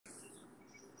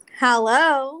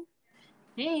Hello.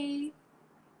 Hey.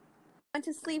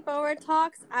 Welcome to Sleepover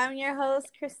Talks. I'm your host,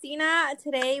 Christina.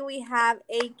 Today we have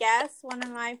a guest, one of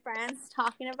my friends,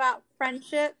 talking about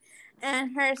friendship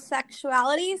and her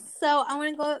sexuality. So I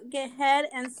want to get ahead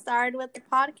and start with the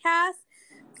podcast.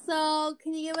 So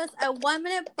can you give us a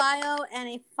 1-minute bio and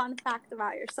a fun fact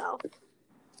about yourself?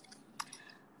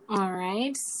 All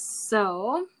right.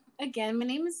 So, again, my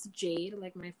name is Jade,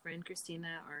 like my friend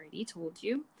Christina already told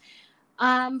you.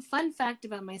 Fun fact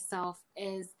about myself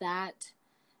is that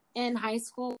in high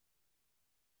school,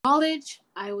 college,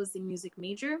 I was a music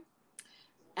major.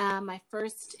 My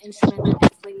first instrument that I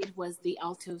played was the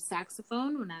alto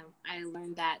saxophone. When I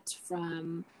learned that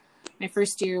from my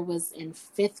first year was in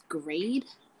 5th grade.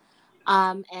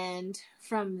 And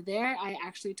from there, I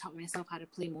actually taught myself how to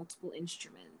play multiple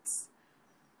instruments.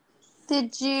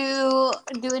 Did you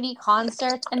do any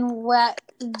concerts, and what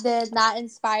did that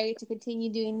inspire you to continue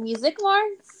doing music more?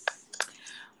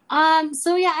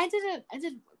 So yeah, I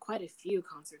did quite a few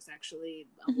concerts actually,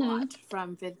 a lot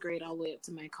from 5th grade all the way up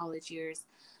to my college years.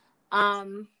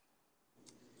 Honestly,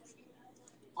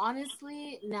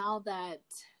 now that,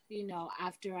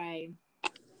 after I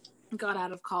got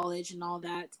out of college and all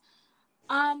that,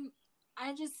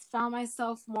 I just found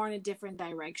myself more in a different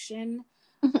direction.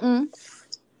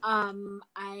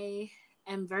 I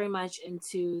am very much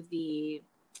into the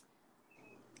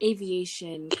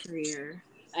aviation career.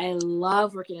 I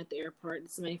love working at the airport.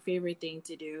 It's my favorite thing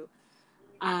to do.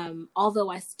 Although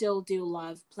I still do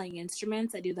love playing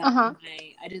instruments, I do that on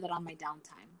my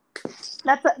downtime.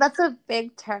 That's a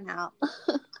big turnout.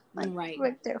 Right.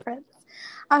 Big difference.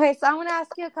 Okay, so I'm gonna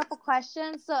ask you a couple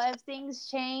questions. So if things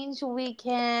change, we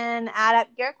can add up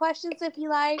your questions if you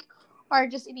like, or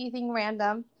just anything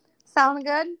random. Sound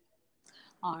good?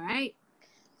 All right.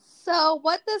 So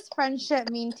what does friendship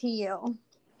mean to you?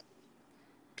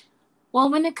 Well,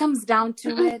 when it comes down to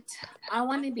it, I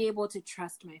want to be able to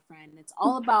trust my friend. It's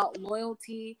all about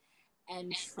loyalty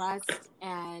and trust,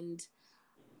 and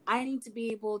I need to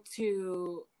be able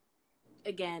to,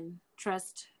 again,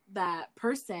 trust that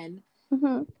person.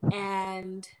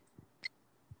 And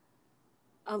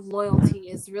loyalty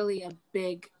is really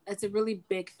it's a really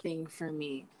big thing for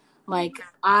me. Like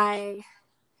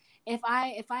if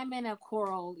I'm in a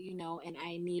quarrel, and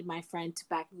I need my friend to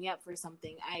back me up for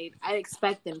something, I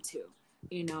expect them to.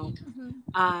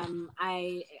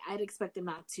 I'd expect them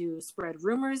not to spread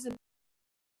rumors, and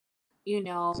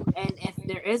if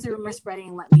there is a rumor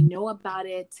spreading, let me know about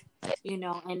it,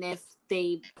 and if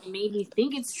they maybe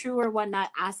think it's true or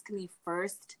whatnot, ask me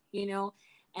first, and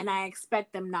I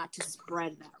expect them not to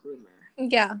spread that rumor.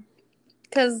 Yeah.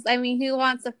 Because, who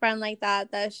wants a friend like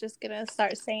that that's just going to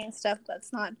start saying stuff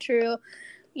that's not true,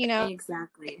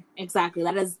 Exactly.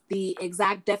 That is the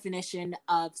exact definition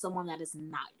of someone that is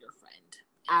not your friend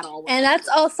at all. And that's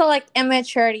also,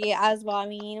 immaturity as well.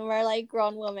 We're,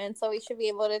 grown women, so we should be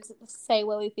able to say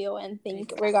what we feel and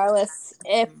think, regardless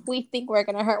if we think we're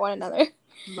going to hurt one another.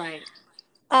 Right.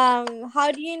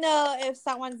 How do you know if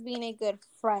someone's being a good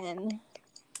friend?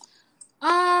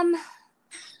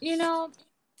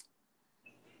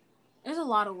 There's a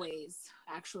lot of ways,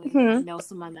 actually, that I know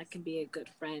someone that can be a good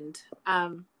friend.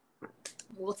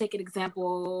 We'll take an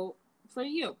example for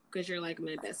you, because you're like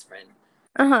my best friend.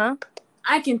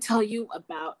 I can tell you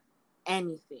about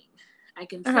anything. I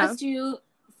can trust you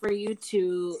for you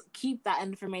to keep that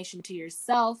information to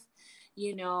yourself,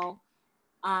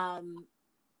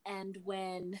 and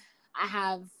when I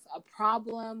have a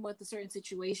problem with a certain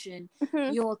situation,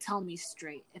 you'll tell me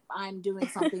straight if I'm doing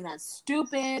something that's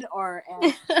stupid, or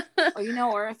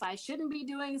if I shouldn't be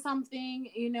doing something,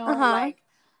 like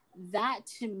that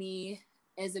to me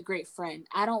is a great friend.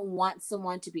 I don't want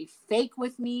someone to be fake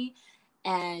with me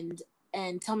and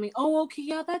tell me, oh, okay,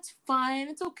 yeah, that's fine.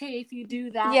 It's okay if you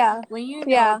do that. Yeah. When you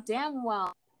know damn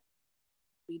well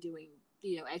be doing,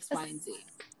 X, Y, and Z.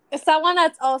 Someone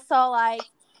that's also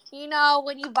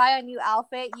when you buy a new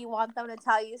outfit, you want them to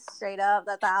tell you straight up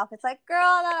that the outfit's like,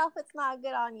 girl, that outfit's not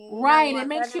good on you. Right, it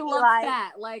makes you look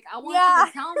fat. Like, I want you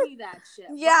to tell me that shit.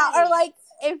 Yeah, right.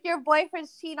 Or if your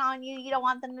boyfriend's cheating on you, you don't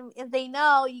want them to, if they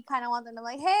know, you kind of want them to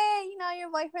hey,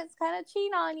 your boyfriend's kind of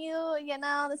cheating on you,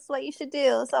 this is what you should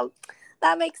do. So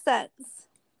that makes sense.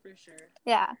 For sure.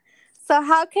 Yeah. So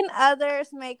how can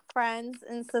others make friends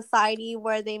in society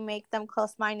where they make them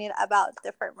close-minded about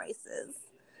different races?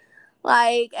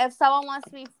 Like, if someone wants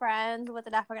to be friends with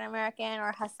an African American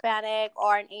or Hispanic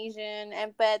or an Asian,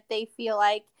 but they feel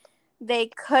like they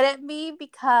couldn't be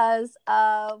because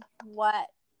of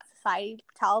what society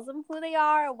tells them who they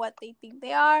are or what they think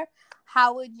they are,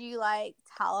 how would you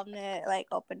tell them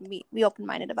to be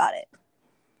open-minded about it?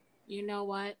 you know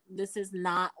what? This is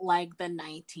not like the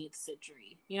 19th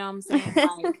century. You know what I'm saying?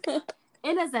 Like,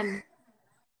 it is a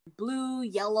blue,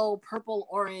 yellow, purple,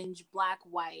 orange, black,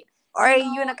 white. Or You a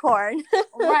know, unicorn.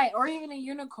 right? Or even a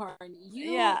unicorn.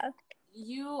 Yeah.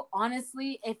 You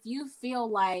honestly, if you feel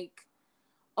like,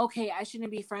 okay, I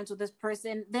shouldn't be friends with this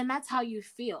person, then that's how you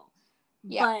feel.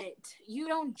 Yeah. But you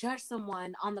don't judge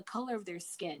someone on the color of their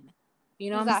skin.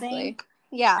 You know what I'm saying? Exactly.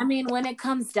 Yeah. I mean, when it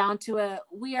comes down to it,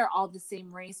 we are all the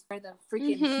same race. We're the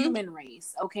freaking Mhm. human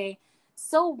race, okay?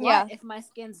 So what Yeah. if my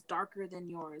skin's darker than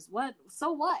yours? What?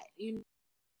 So what?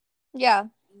 Yeah.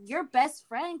 Your best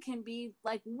friend can be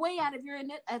like way out of your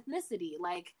ethnicity.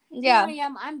 Like, here Yeah. I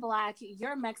am, I'm black,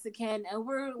 you're Mexican, and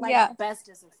we're like Yeah.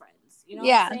 bestest of friends. You know what I'm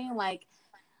Yeah. saying? Like,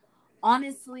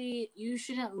 honestly, you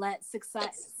shouldn't let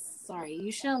society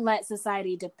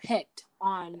depict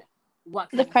on what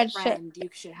The kind of friendship. friend you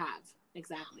should have.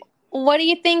 Exactly. What do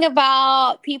you think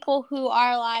about people who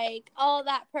are like, oh,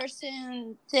 that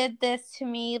person did this to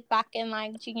me back in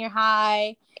like junior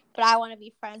high, but I want to be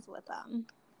friends with them?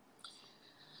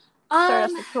 Sort of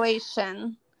Um,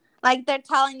 situation. Like they're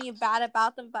telling you bad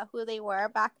about them, about who they were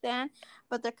back then,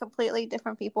 but they're completely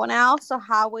different people now. So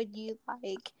how would you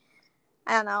like,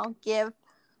 I don't know, give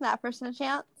that person a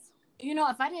chance?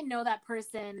 if I didn't know that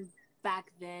person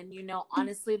back then,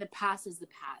 honestly, the past is the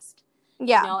past.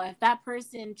 Yeah. If that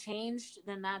person changed,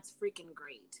 then that's freaking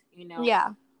great.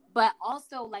 Yeah. But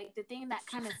also, like, the thing that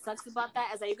kind of sucks about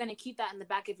that is that you're going to keep that in the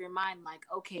back of your mind. Like,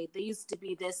 okay, they used to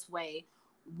be this way.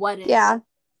 What if Yeah.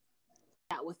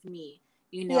 that with me?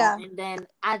 Yeah. And then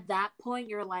at that point,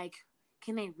 you're like,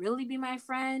 can they really be my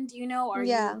friend? Are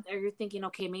Yeah. you thinking,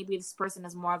 okay, maybe this person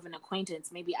is more of an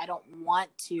acquaintance. Maybe I don't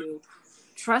want to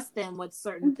trust them with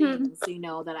certain Mm-hmm. things,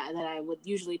 that I would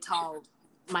usually tell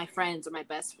my friends or my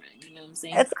best friend. You know what I'm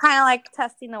saying? It's kind of like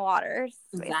testing the waters,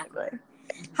 Exactly. basically.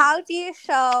 How do you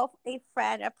show a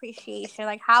friend appreciation?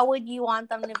 Like, how would you want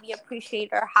them to be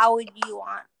appreciated, or how would you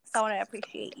want someone to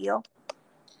appreciate you?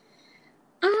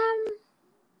 Um,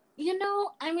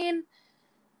 I mean,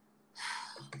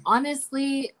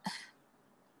 honestly,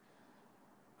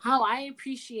 how I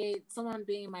appreciate someone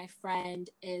being my friend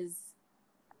is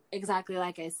exactly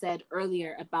like I said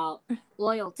earlier about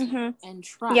loyalty Mm-hmm. and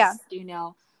Yeah. trust.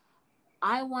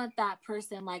 I want that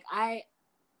person, like, I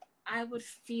would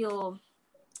feel,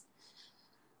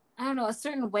 I don't know, a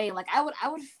certain way. Like, I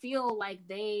would feel like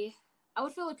I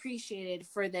would feel appreciated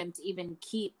for them to even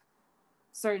keep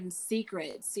certain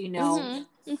secrets,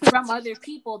 Mm-hmm. from Mm-hmm. other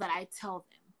people that I tell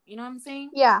them. You know what I'm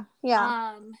saying? Yeah.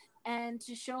 Yeah. And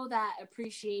to show that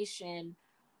appreciation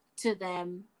to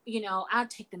them, I'll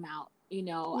take them out.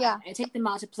 Yeah. I take them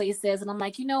out to places, and I'm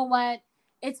like, you know what?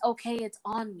 It's okay. It's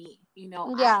on me.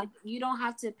 Yeah. You don't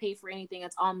have to pay for anything.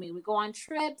 It's on me. We go on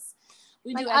trips.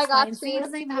 We Like, do I X, Y, got and Z. It you.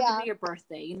 doesn't even have to be Yeah. your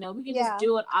birthday. We can just Yeah.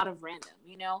 do it out of random.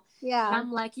 And Yeah.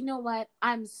 I'm like, you know what?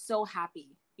 I'm so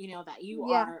happy, that you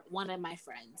Yeah. are one of my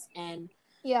friends. And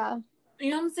Yeah. you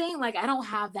know what I'm saying? Like, I don't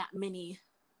have that many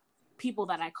people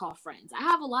that I call friends. I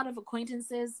have a lot of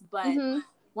acquaintances, but Mm-hmm.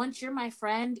 once you're my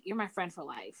friend for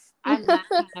life. I'm that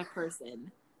kind of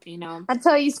person.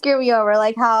 Until you screw me over,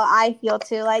 like how I feel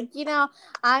too. Like,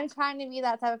 I'm trying to be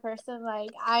that type of person. Like,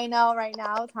 I know right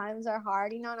now times are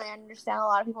hard, and I understand a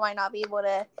lot of people might not be able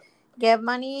to give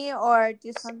money or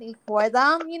do something for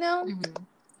them. Mm-hmm.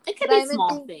 It could But be I've been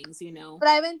small think- things. but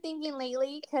I've been thinking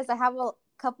lately, because I have a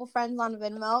couple friends on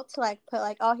Venmo to like put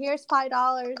like, oh, here's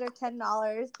 $5 or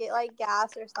 $10, get like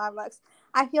gas or Starbucks.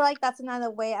 I feel like that's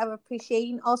another way of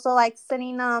appreciating. Also, like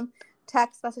sending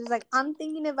text messages like, I'm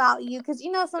thinking about you, because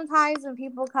sometimes when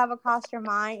people come across your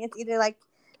mind, it's either like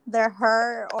they're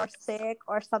hurt or sick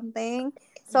or something.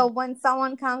 So when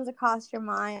someone comes across your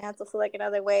mind, that's also like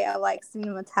another way of like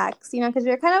sending them a text, because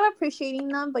you're kind of appreciating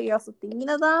them, but you're also thinking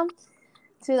of them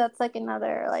too. That's like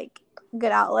another like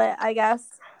good outlet, I guess.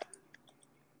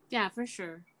 Yeah, for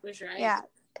sure. For sure. Yeah.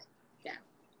 Yeah.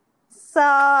 So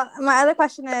my other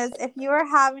question is, if you were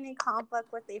having a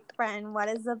conflict with a friend, what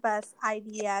is the best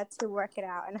idea to work it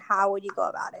out, and how would you go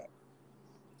about it?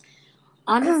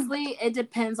 Honestly, it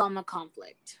depends on the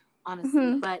conflict. Honestly.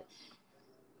 Mm-hmm. But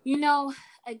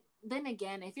then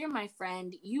again, if you're my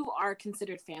friend, you are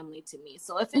considered family to me.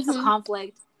 So if it's a Mm-hmm.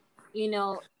 conflict,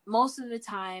 most of the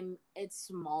time it's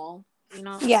small. You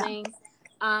know what I'm Yeah. saying?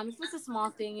 If it's a small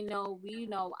thing,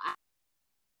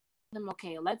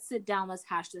 okay, let's sit down, let's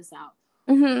hash this out.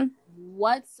 Mm-hmm.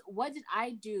 What did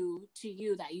I do to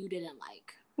you that you didn't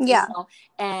like? Yeah.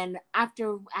 And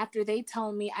after they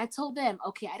tell me, I told them,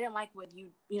 okay, I didn't like what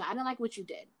you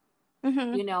did.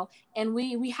 Mm-hmm. And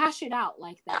we hash it out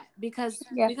like that, because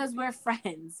Yeah. we're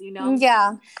friends.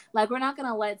 Yeah. Like, we're not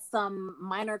gonna let some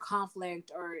minor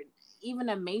conflict or even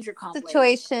a major conflict.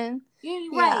 Situation.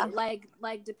 You're Yeah. right.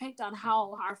 Like depict on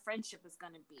how our friendship is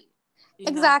gonna be.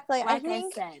 Exactly. I Like I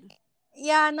think. said.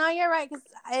 Yeah, no, you're right. Because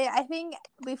I think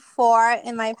before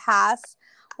in my past,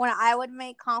 when I would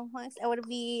make conflicts, it would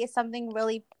be something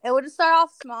really. It would start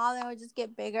off small and it would just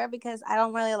get bigger because I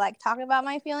don't really like talking about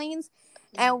my feelings.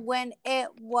 And when it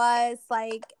was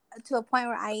like to a point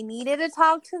where I needed to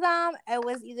talk to them, it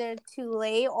was either too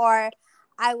late or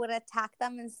I would attack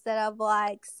them instead of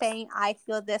like saying I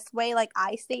feel this way, like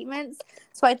I statements.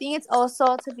 So I think it's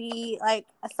also to be like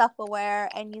self-aware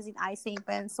and using I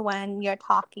statements when you're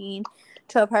talking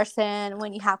to a person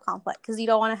when you have conflict, because you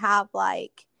don't want to have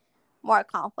like more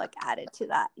conflict added to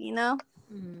that, you know.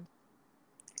 Mm-hmm.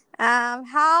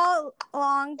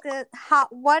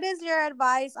 What is your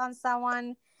advice on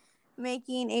someone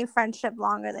making a friendship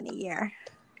longer than a year?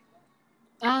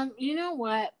 You know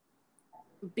what?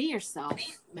 Be yourself,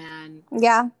 man.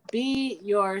 Yeah. Be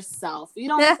yourself. You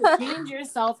don't have to change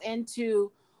yourself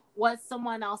into what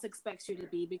someone else expects you to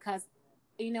be, because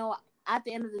at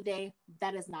the end of the day,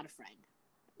 that is not a friend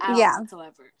at all Yeah.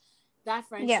 whatsoever. That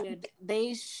friend Yeah.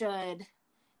 should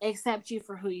accept you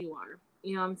for who you are.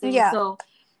 You know what I'm saying? Yeah. So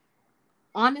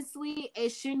honestly, you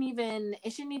shouldn't even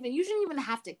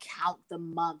have to count the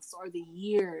months or the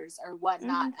years or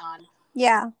whatnot on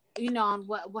Yeah. on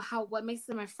what makes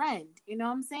them a friend. You know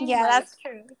what I'm saying? Yeah, that's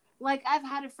true. Like I've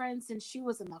had a friend since she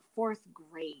was in the 4th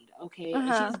grade, okay? And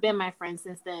Uh-huh. she's been my friend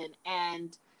since then.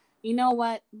 And you know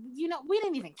what? We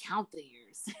didn't even count the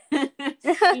years.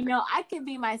 I could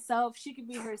be myself, she could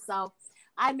be herself.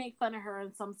 I make fun of her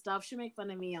on some stuff, she make fun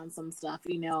of me on some stuff.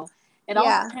 It all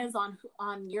Yeah. depends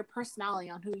on your personality,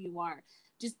 on who you are.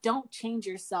 Just don't change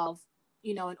yourself,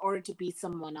 in order to be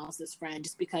someone else's friend,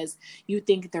 just because you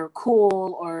think they're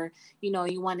cool, or you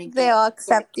want to get They'll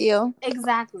accept you.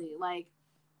 exactly.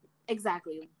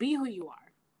 Exactly. Be who you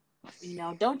are.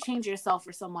 Don't change yourself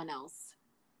for someone else.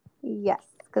 Yes,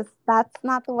 because that's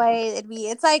not the way it'd be.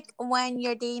 It's like when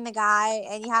you're dating a guy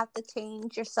and you have to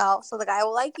change yourself so the guy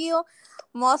will like you.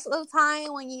 Most of the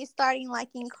time, when you starting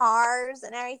liking cars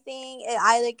and everything, it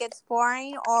either gets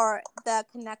boring or the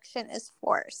connection is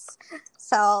forced.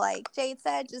 So, like Jade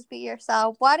said, just be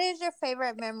yourself. What is your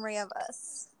favorite memory of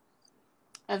us?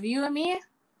 Of you and me?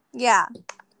 Yeah.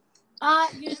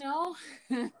 You know,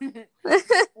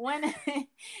 when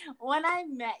when I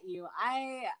met you,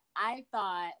 I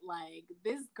thought like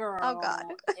this Oh God.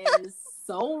 girl is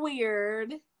so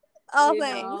weird, Oh, you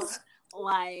know, thanks.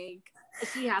 like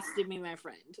she has to be my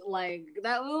friend. Like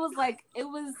that it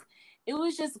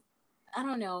was just, I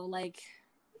don't know, like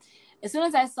as soon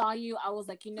as I saw you, I was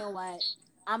like, you know what?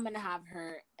 I'm gonna have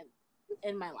her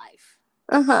in my life.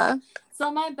 Uh-huh.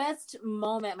 So my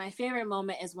favorite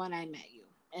moment is when I met you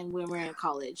and when we were in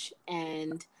college.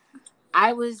 And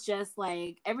I was just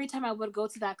like, every time I would go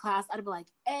to that class, I'd be like,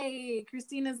 hey,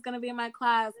 Christina's going to be in my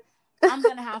class. I'm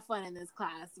going to have fun in this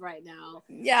class right now.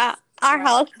 Yeah, our Right.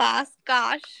 health class.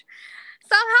 Gosh.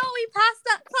 Somehow we passed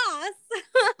that class.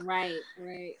 Right,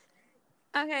 right.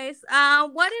 Okay, so,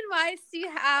 what advice do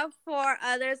you have for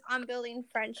others on building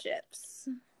friendships?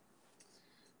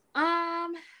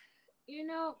 Um,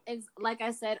 like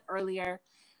I said earlier,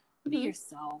 be Mm-hmm.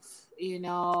 yourself,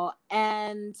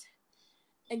 and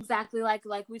exactly like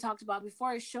we talked about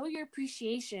before, show your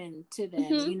appreciation to them.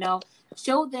 Mm-hmm.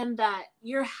 Show them that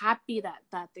you're happy that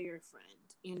they're your friend.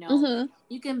 Mm-hmm.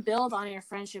 You can build on your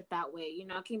friendship that way.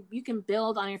 You can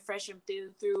build on your friendship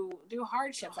through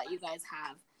hardships that you guys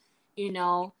have.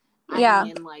 I Yeah.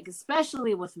 mean, like,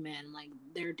 especially with men, like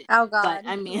they're different. Oh But God.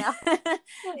 I mean, Yeah.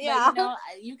 but Yeah.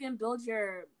 you can build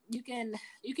you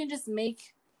can just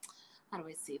make, how do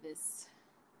I say this?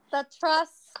 The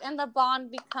trust and the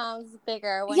bond becomes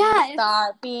bigger when you Yeah,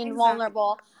 start being exactly.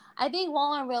 vulnerable. I think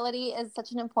vulnerability is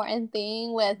such an important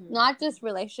thing with Mhm. not just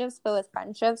relationships but with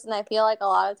friendships, and I feel like a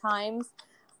lot of times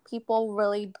people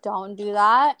really don't do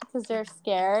that because they're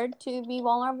scared to be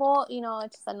vulnerable.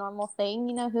 It's just a normal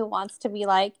thing. Who wants to be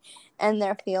like in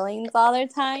their feelings all the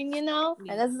time? And Yeah.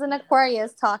 this is an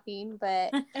Aquarius talking,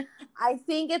 but I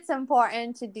think it's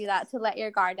important to do that, to let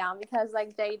your guard down, because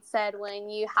like Jade said, when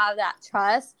you have that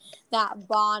trust, that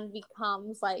bond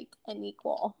becomes like an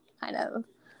equal kind of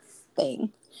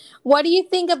thing. What do you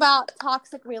think about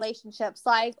toxic relationships?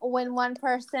 Like when one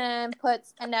person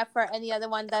puts an effort and the other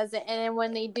one doesn't, and then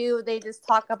when they do, they just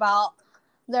talk about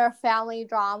their family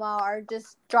drama or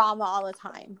just drama all the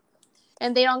time,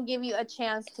 and they don't give you a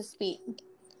chance to speak.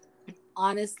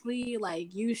 Honestly,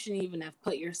 like, you shouldn't even have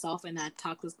put yourself in that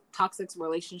toxic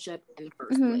relationship in the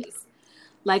first Mm-hmm. place.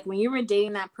 Like, when you were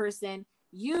dating that person,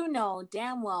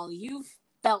 damn well you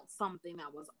felt something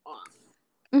that was off.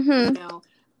 Mm-hmm.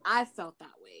 I felt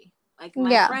that way. Like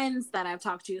my Yeah. friends that I've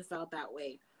talked to felt that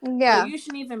way. So Yeah. you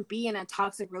shouldn't even be in a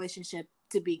toxic relationship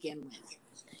to begin with,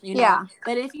 Yeah.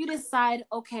 But if you decide,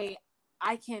 okay,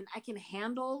 I can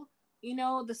handle,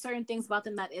 the certain things about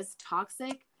them that is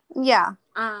toxic. Yeah.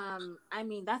 I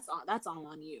mean, that's all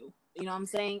on you. You know what I'm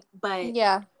saying? But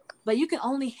Yeah. you can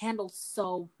only handle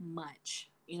so much.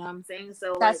 You know what I'm saying?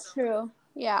 So like, That's true.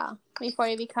 Yeah. Before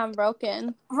you become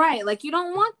broken. right, like you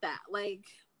don't want that. Like,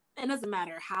 it doesn't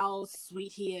matter how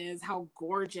sweet he is, how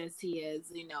gorgeous he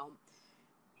is,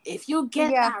 if you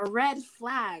get Yeah. that red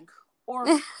flag or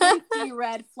 50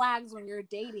 red flags when you're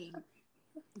dating,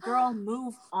 girl,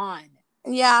 move on.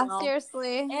 Yeah,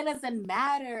 seriously. It doesn't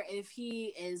matter if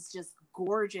he is just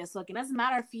gorgeous looking. It doesn't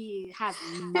matter if he has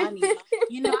money.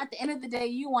 At the end of the day,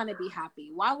 you want to be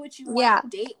happy. Why would you want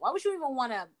to date? Why would you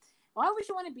want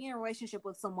to be in a relationship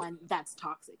with someone that's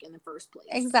toxic in the first place?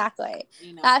 Exactly.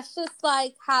 That's just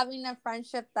like having a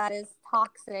friendship that is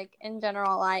toxic in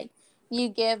general. Like, you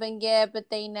give and give, but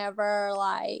they never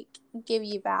like give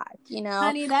you back.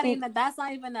 Honey, that's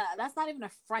not even a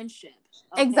friendship.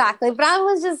 Okay? Exactly. But I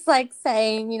was just like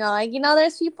saying,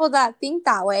 there's people that think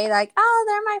that way. Like, oh,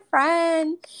 they're my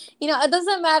friend. It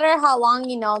doesn't matter how long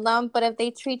you know them, but if they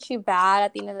treat you bad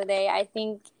at the end of the day, I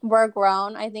think we're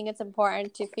grown. I think it's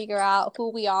important to figure out who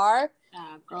we are.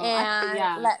 Girl, and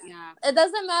it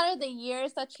doesn't matter the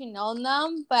years that you know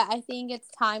them, but I think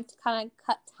it's time to kind of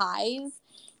cut ties.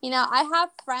 I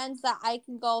have friends that I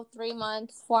can go 3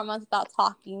 months, 4 months without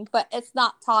talking, but it's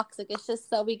not toxic. It's just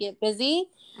so we get busy.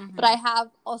 Mm-hmm. But I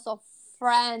have also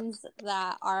friends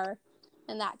that are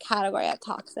in that category of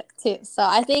toxic too. So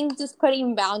I think just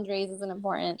putting boundaries is an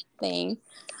important thing.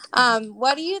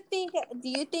 What do you think? Do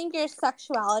you think your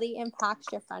sexuality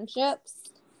impacts your friendships?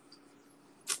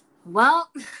 Well,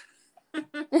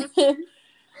 I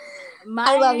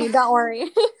love you. Don't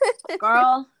worry.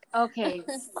 Girl, okay.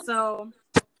 So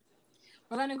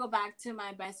we're going to go back to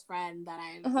my best friend that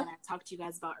I talked to you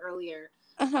guys about earlier.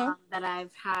 That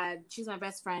I've had. She's my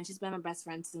best friend. She's been my best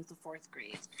friend since the 4th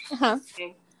grade.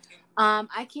 Okay.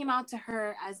 I came out to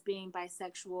her as being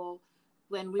bisexual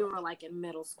when we were like in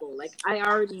middle school. Like, I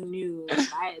already knew that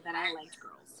I liked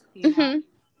girls.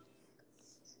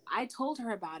 I told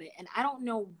her about it, and I don't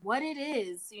know what it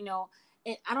is. I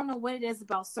don't know what it is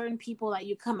about certain people that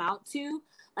you come out to,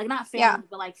 like not family,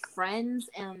 but like friends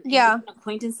and different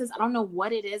acquaintances. I don't know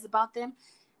what it is about them.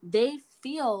 They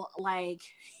feel like,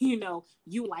 you like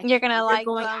you're gonna you're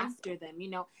going them. after them,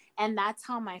 and that's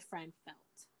how my friend felt.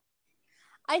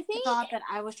 I thought that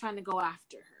I was trying to go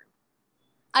after her.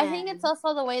 I think it's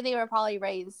also the way they were probably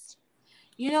raised.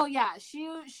 Yeah, she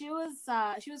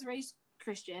was raised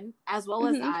Christian as well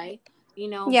as I,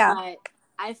 but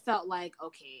I felt like,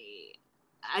 okay,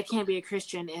 I can't be a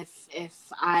Christian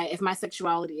if my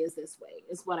sexuality is this way,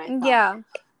 is what I thought. Yeah.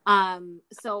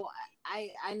 So I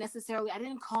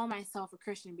didn't call myself a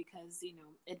Christian because,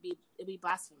 it'd be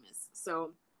blasphemous.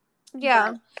 So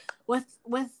yeah. With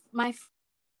my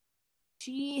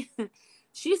she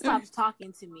stopped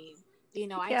talking to me. I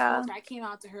told her, I came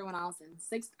out to her when I was in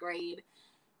 6th grade.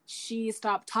 She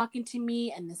stopped talking to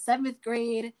me in the 7th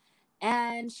grade,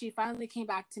 and she finally came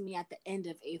back to me at the end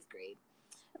of 8th grade.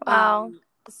 Wow.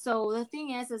 So the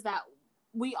thing is that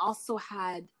we also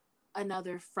had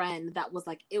another friend that was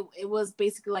like, it was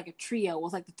basically like a trio. It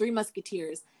was like the 3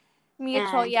 Musketeers.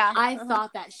 Mutual, and yeah. I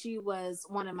thought that she was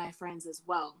one of my friends as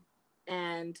well.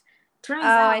 And turns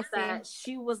out that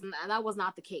that was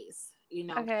not the case,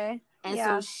 Okay. And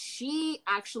so she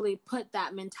actually put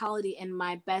that mentality in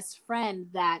my best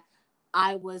friend that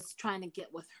I was trying to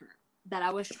get with her. That I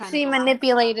was trying She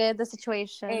manipulated the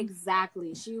situation.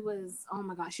 Exactly. She was, oh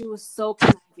my gosh, she was so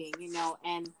conniving,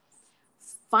 and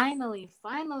finally,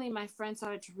 my friend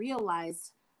started to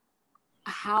realize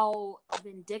how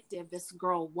vindictive this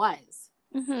girl was.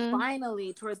 Mm-hmm.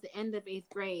 Finally, towards the end of 8th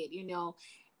grade,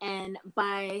 and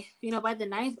by the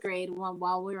 9th grade,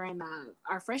 while we were in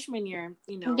our freshman year,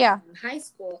 in high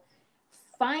school,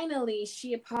 finally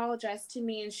she apologized to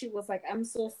me, and she was like, "I'm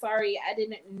so sorry, I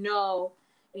didn't know,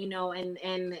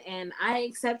 and I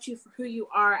accept you for who you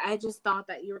are. I just thought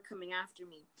that you were coming after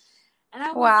me." And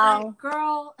I was like,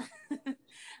 "Girl,"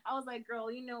 I was like,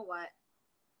 "Girl, you know what?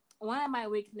 One of my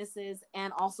weaknesses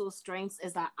and also strengths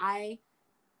is that I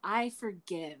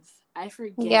forgive. I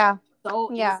forgive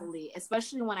so easily,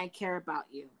 especially when I care about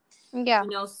you." Yeah.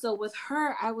 So with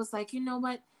her, I was like, you know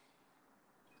what?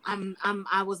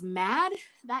 I was mad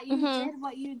that you did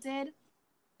what you did,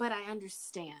 but I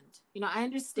understand. I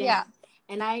understand. Yeah.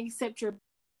 And I accept your.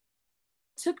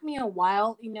 It took me a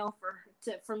while,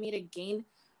 for me to gain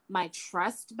my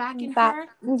trust back in her.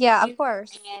 Yeah, of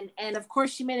course. And of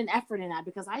course she made an effort in that,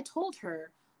 because I told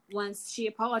her, once she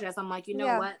apologized, I'm like, you know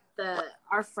Yeah. what,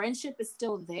 our friendship is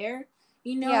still there,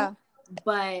 Yeah.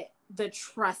 but the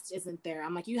trust isn't there.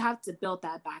 I'm like, you have to build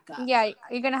that back up. Yeah,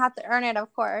 you're gonna have to earn it,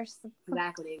 of course.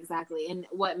 Exactly. And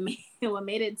what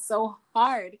made it so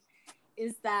hard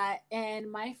is that in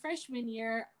my freshman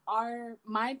year,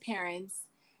 my parents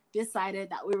decided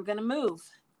that we were gonna move,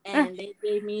 and they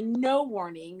gave me no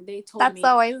warning. They told That's me,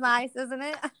 always nice, isn't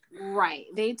it? right?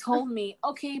 They told me,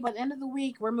 okay, by the end of the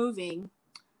week, we're moving.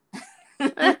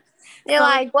 You're So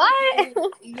like, what?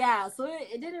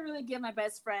 it didn't really give my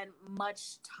best friend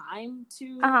much time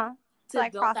Uh-huh. To to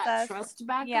like build that process. trust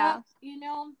back Yeah. up,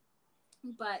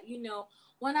 But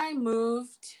when I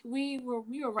moved, we were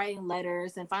writing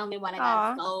letters, and finally when I got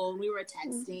a Aw. phone, we were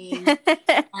texting.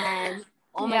 And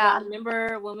oh my Yeah. god,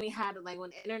 remember when we had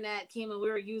when internet came and we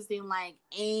were using like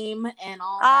AIM and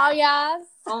all Oh, that? yes.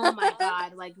 Oh my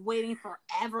god, like waiting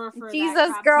forever for that Jesus,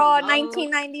 crap to girl, load.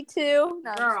 1992.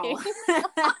 No, I'm just Girl.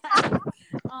 kidding.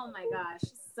 Oh my gosh.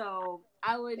 So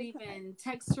I would even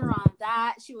text her on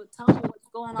that. She would tell me what's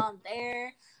going on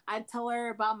there. I'd tell her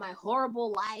about my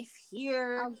horrible life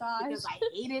here Oh, gosh. because I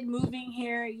hated moving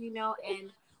here,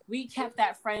 and we kept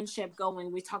that friendship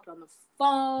going. We talked on the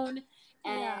phone,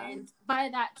 and by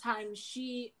that time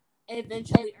she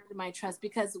eventually earned my trust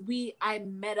because I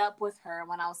met up with her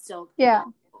when I was still Yeah.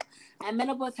 I met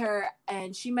up with her,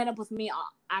 and she met up with me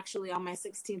actually on my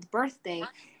 16th birthday.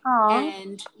 Aw.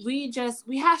 And we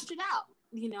hashed it out,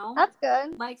 That's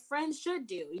good. like friends should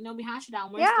do. We hashed it out,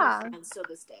 and we're still Yeah. friends till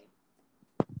this day.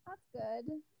 That's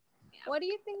good. What do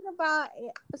you think about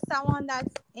someone that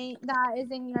is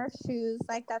in your shoes,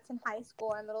 like that's in high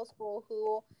school or middle school,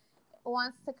 who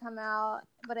wants to come out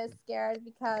but is scared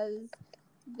because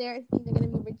they're going to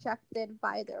be rejected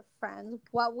by their friends?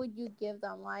 What would you give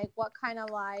them? Like, what kind of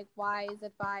like wise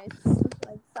advice,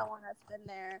 like someone that's been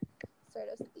there, sort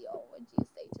of deal, would you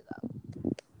say to them?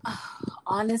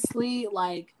 Honestly,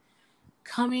 like,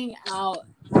 coming out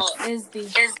is the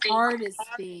hardest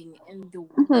thing in the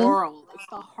world. It's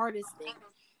the hardest thing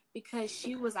because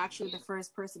she was actually the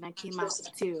first person I came out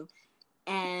to,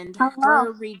 and Oh, wow.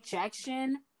 her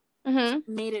rejection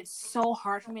Mm-hmm. made it so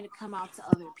hard for me to come out to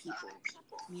other people.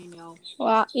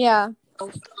 Well, yeah.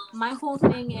 So my whole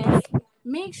thing is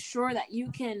make sure that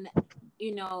you can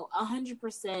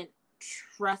 100%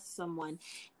 trust someone.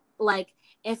 Like,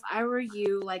 if I were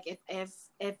you, like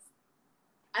if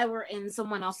I were in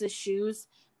someone else's shoes,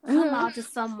 come out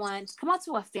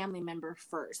to a family member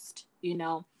first,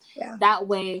 Yeah. that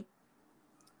way,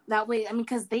 I mean,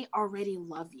 because they already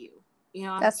love you. You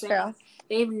know what I'm That's saying? true.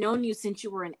 They've known you since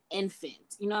you were an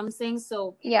infant. You know what I'm saying?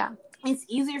 So Yeah. it's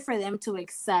easier for them to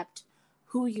accept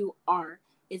who you are.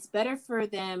 It's better for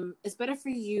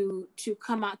you to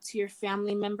come out to your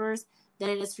family members than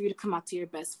it is for you to come out to your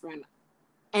best friend,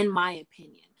 in my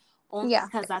opinion. Only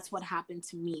because that's what happened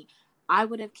to me. I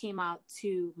would have came out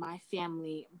to my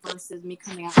family versus me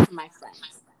coming out to my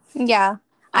friends. Yeah.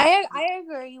 I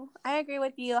agree. I agree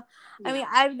with you. Yeah. I mean,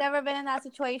 I've never been in that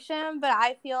situation, but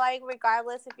I feel like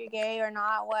regardless if you're gay or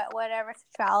not, whatever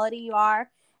sexuality you are,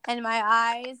 in my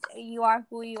eyes, you are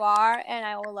who you are, and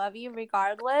I will love you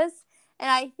regardless. And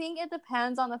I think it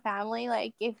depends on the family.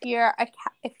 Like, if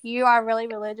you are a really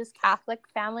religious Catholic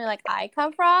family, like I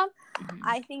come from,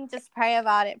 I think just pray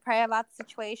about it. Pray about the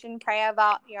situation. Pray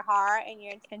about your heart and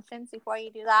your intentions before you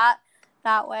do that.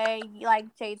 That way, like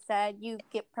Jade said, you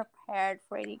get prepared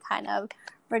for any kind of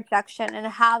rejection and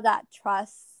have that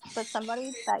trust with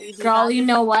somebody that you do. Girl, you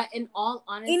know what? In all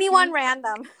honesty, anyone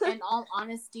random. In all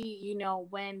honesty,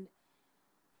 when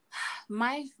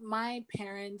my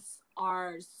parents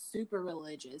are super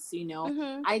religious,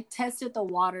 I tested the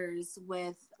waters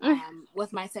with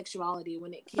my sexuality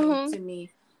when it came to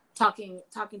me talking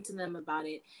to them about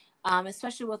it,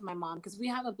 especially with my mom, because we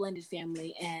have a blended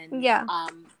family, and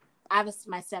I have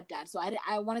my stepdad, so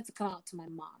I wanted to come out to my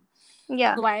mom.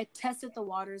 Yeah. So I tested the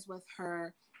waters with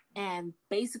her, and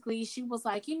basically she was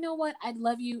like, you know what? I'd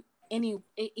love you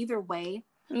either way.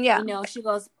 Yeah. She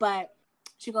goes, but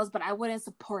I wouldn't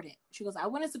support it. She goes, I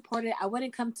wouldn't support it. I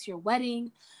wouldn't come to your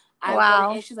wedding.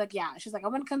 Wow. And she's like, yeah. She's like, I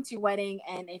wouldn't come to your wedding.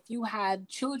 And if you had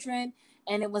children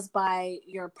and it was by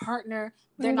your partner,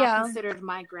 they're not considered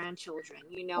my grandchildren,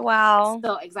 Wow.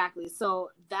 So exactly. So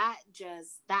that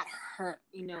hurt,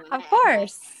 Of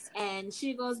course. And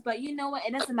she goes, but you know what?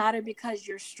 It doesn't matter because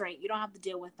you're straight. You don't have to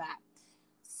deal with that.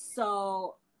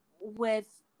 So with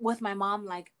my mom,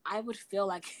 like, I would feel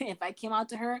like if I came out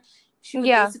to her, she would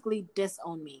basically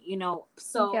disown me,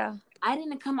 So I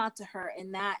didn't come out to her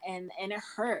in that, and it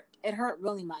hurt. It hurt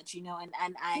really much, and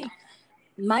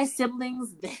My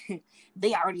siblings,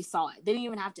 they already saw it. They didn't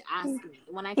even have to ask me.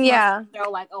 When I came out, Yeah. they're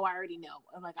like, "Oh, I already know."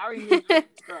 I'm like, "I already knew you were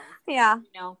girls," Yeah.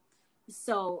 you know.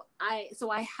 So I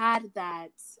had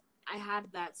that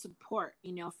support,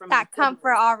 from my That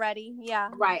comfort siblings. already. Yeah.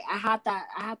 Right. I had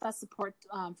that support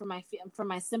from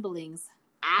my siblings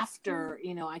after,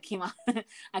 I came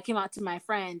out to my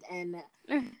friend, and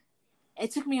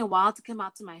it took me a while to come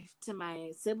out to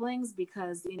my siblings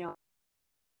because,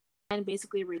 and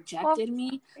basically Well, rejected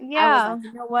me. I was yeah. like,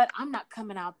 you know what? I'm not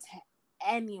coming out to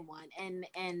anyone,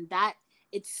 and that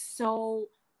it's so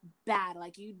bad.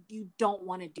 Like you don't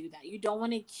want to do that. You don't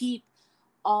want to keep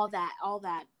all that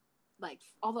like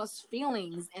all those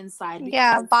feelings inside,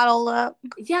 Yeah. because Bottle up.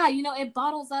 yeah, it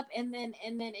bottles up, and then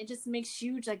it just makes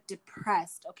you like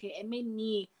depressed. Okay, it made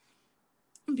me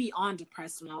beyond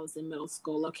depressed when I was in middle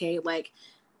school. Okay, like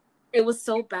it was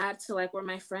so bad to like where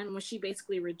my friend, when she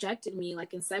basically rejected me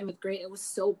like in seventh grade, it was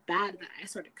so bad that I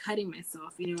started cutting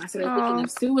myself. I started thinking Oh.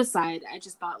 of suicide. I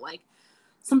just thought like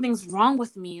something's wrong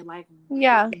with me. Like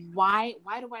Yeah. why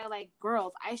do I like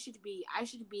girls? I should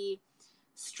be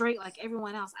straight like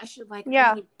everyone else. I should like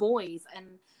Yeah. only boys.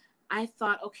 And I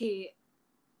thought, okay,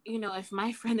 if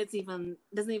my friend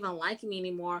doesn't even like me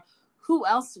anymore, who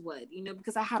else would?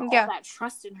 Because I had all Yeah. that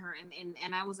trust in her,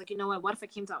 and I was like, you know what if I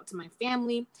came out to my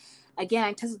family? Again,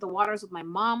 I tested the waters with my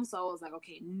mom, so I was like,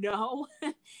 okay, no.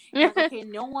 And okay,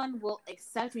 no one will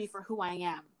accept me for who I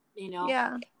am,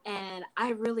 Yeah. and I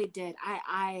really did.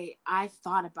 I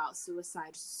thought about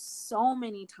suicide so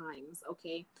many times,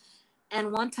 okay.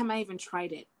 And one time I even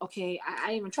tried it. Okay,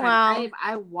 I even tried it. Wow.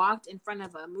 I walked in front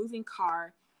of a moving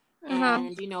car, Uh-huh.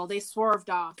 and they swerved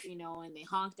off, and they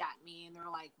honked at me, and they're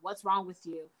like, "What's wrong with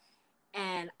you?"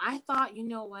 And I thought, you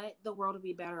know what, the world would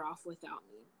be better off without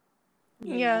me.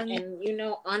 Yeah. And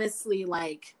honestly,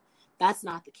 like that's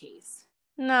not the case.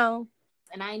 No.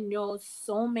 And I know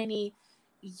so many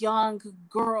young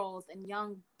girls and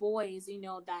young boys,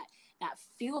 that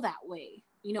feel that way,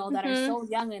 that are Mhm. so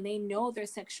young, and they know their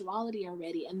sexuality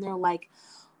already, and they're like,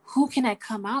 who can I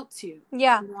come out to?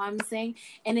 Yeah. You know what I'm saying?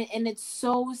 And it's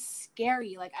so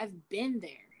scary. Like I've been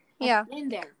there. I've Yeah. been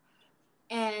there.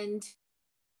 And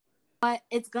but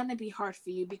it's gonna be hard for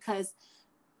you, because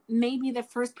maybe the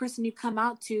first person you come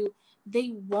out to, they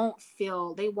won't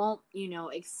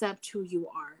accept who you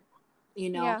are, you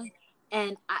know Yeah.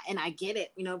 and I get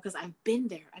it, because I've been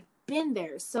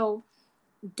there. So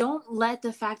don't let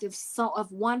the fact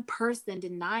of one person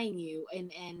denying you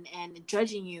and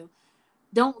judging you,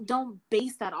 don't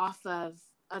base that off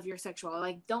of your sexuality.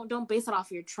 Like don't base it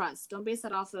off your trust. Don't base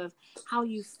it off of how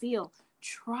you feel.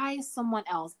 Try someone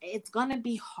else. It's gonna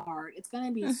be hard. It's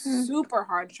gonna be Mhm. super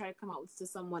hard to try to come out to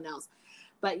someone else.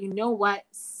 But you know what?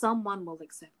 Someone will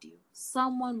accept you.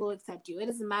 Someone will accept you. It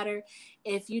doesn't matter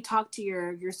if you talk to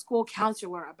your school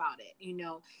counselor about it.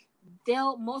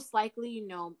 They'll most likely,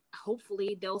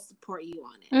 hopefully they'll support you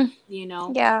on it.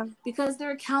 Mm. Yeah. Because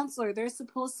they're a counselor. They're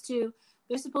supposed to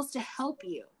help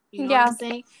you. You know what I'm Yeah.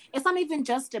 saying? It's not even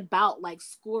just about like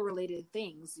school related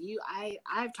things.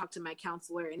 I've talked to my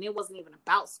counselor, and it wasn't even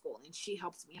about school, and she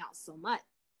helps me out so much.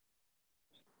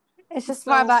 It's just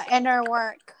more So about inner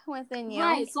work within you.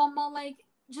 right. So I'm all like,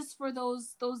 just for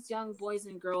those young boys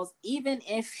and girls, even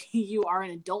if you are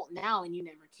an adult now and you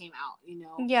never came out,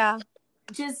 Yeah.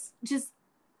 just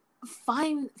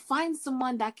find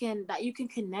someone that you can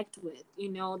connect with.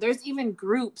 There's even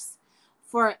groups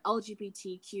for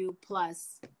LGBTQ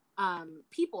plus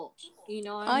people. You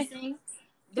know what I'm I. saying?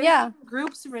 There's Yeah. even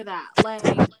groups for that.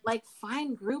 Like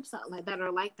find groups that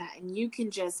are like that, and you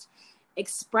can just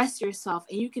express yourself,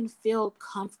 and you can feel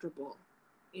comfortable.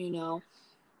 You know,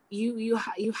 you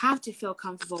have to feel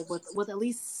comfortable with at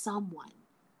least someone.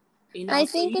 And I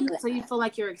So think you so you feel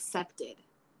like you're accepted.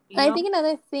 You And I know. think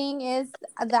another thing is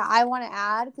that I want to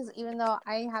add, because even though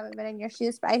I haven't been in your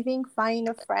shoes, but I think finding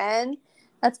a friend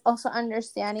that's also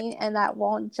understanding and that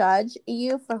won't judge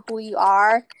you for who you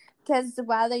are. Because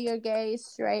whether you're gay,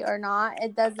 straight, or not,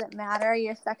 it doesn't matter.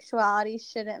 Your sexuality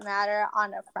shouldn't matter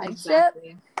on a friendship.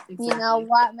 Exactly. You know, Exactly.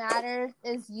 what matters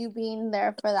is you being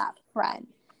there for that friend.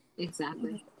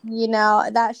 Exactly.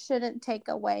 That shouldn't take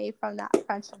away from that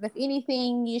friendship. If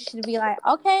anything, you should be like,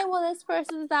 okay, well, this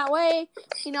person's that way.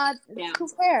 Yeah. Who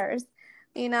cares?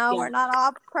 Yeah. We're not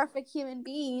all perfect human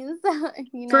beings.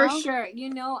 For sure.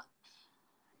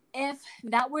 If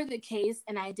that were the case,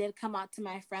 and I did come out to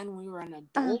my friend when we were an Uh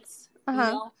adults,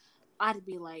 huh. I'd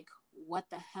be like, what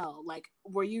the hell? Like,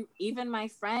 were you even my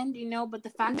friend? But the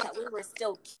fact that we were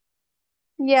still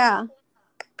Yeah.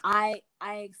 I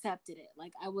accepted it.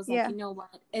 Like I was like, Yeah. you know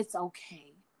what? It's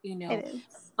okay. you know. It is.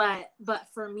 But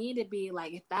for me to be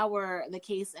like, if that were the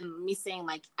case and me saying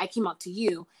like I came out to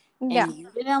you Yeah. and you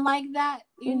didn't like that,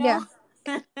 you Yeah.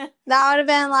 know, That would have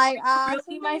been like,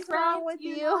 really my something's friend, wrong with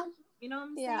you you. know, what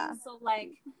I'm Yeah. saying? So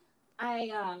like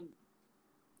I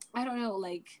I don't know,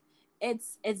 like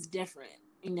it's different,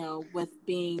 you know, with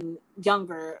being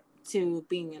younger to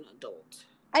being an adult.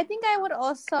 I think I would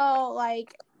also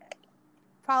like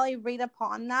probably read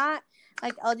upon that,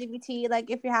 like LGBT, like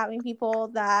if you're having people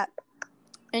that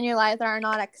in your life that are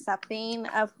not accepting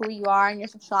of who you are and your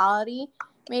sexuality,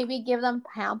 maybe give them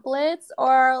pamphlets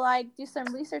or like do some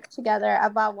research together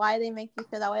about why they make you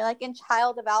feel that way. Like in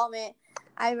child development,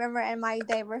 I remember in my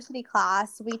diversity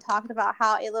class, we talked about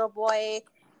how a little boy,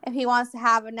 if he wants to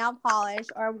have a nail polish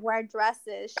or wear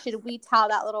dresses, should we tell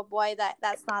that little boy that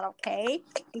that's not okay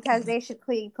because they should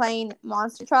be playing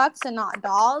monster trucks and not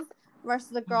dolls? Versus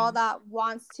the girl that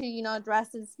wants to,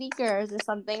 dress in sneakers or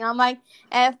something. I'm like,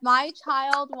 if my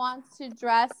child wants to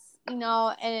dress,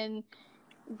 in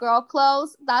girl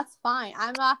clothes, that's fine.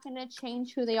 I'm not going to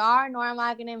change who they are, nor am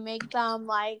I going to make them,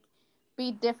 like,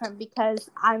 be different because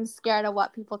I'm scared of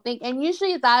what people think. And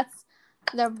usually that's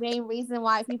the main reason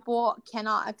why people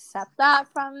cannot accept that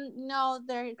from,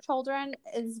 their children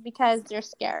is because they're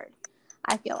scared,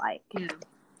 I feel like.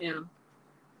 Yeah.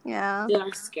 Yeah. They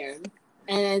are scared.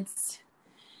 And it's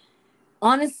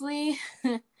honestly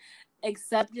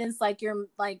acceptance, like you're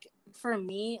like for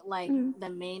me, like the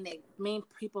main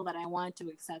people that I wanted to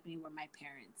accept me were my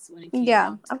parents when it came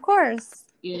down to of course.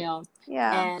 you know.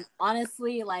 Yeah. And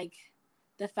honestly, like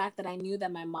the fact that I knew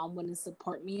that my mom wouldn't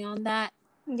support me on that,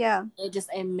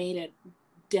 it made it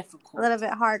difficult. A little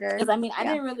bit harder. Because I mean, I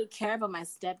didn't really care about my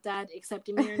stepdad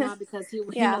accepting me or not because he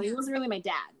he wasn't really my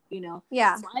dad,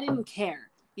 Yeah. So I didn't care.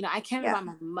 I cared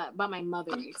about my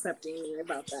mother accepting me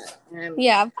about that. And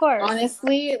of course.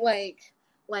 honestly,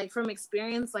 like from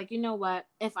experience, like, you know what,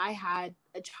 if I had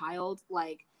a child,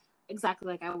 like exactly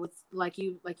like I would, like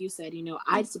you said,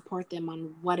 I'd support them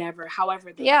on whatever,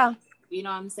 however they feel, you know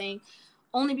what I'm saying?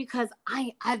 Only because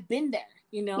I've been there,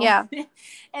 Yeah.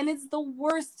 And it's the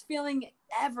worst feeling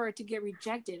ever to get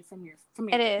rejected from your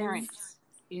parents,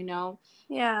 Yeah.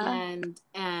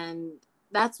 and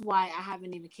that's why I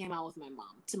haven't even came out with my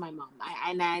mom.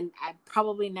 I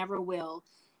probably never will.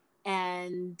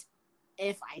 And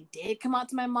if I did come out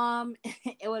to my mom,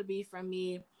 it would be from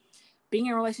me being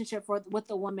in a relationship with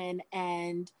a woman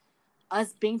and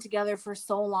us being together for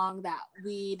so long that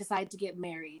we decided to get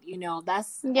married.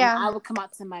 That's and I would come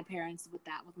out to my parents with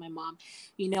my mom,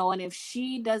 and if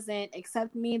she doesn't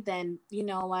accept me, then you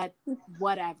know what,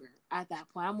 whatever. At that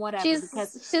point, I'm whatever,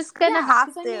 because she's gonna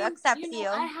have to accept you.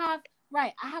 I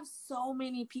have so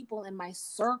many people in my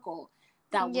circle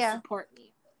that will support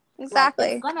me. Exactly.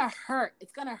 Like,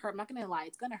 it's gonna hurt. I'm not gonna lie.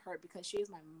 It's gonna hurt because she is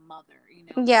my mother,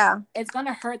 Yeah. It's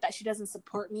gonna hurt that she doesn't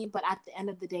support me, but at the end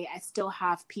of the day, I still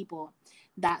have people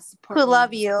that support who me,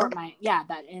 love you. Support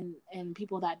and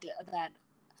people that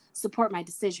support my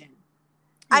decision.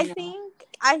 I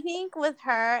think with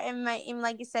her,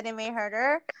 like you said, it may hurt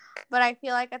her, but I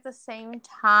feel like at the same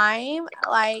time,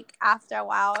 like after a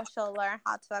while, she'll learn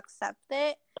how to accept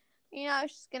it.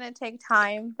 It's just gonna take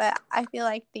time, but I feel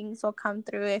like things will come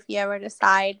through if you ever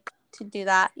decide to do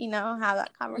that. Have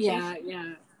that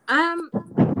conversation. Yeah.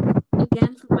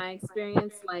 Again, from my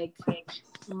experience, like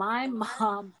my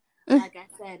mom, like I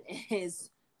said, is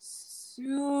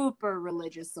super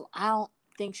religious, so I don't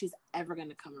think she's ever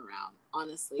gonna come around,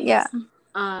 honestly. Yeah.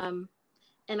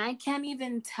 And I can't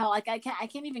even tell, like I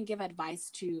can't even give advice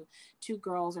to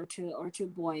girls or to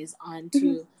boys on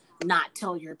to not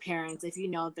tell your parents if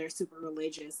they're super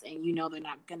religious and they're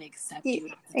not gonna accept you.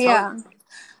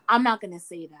 I'm not gonna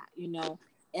say that,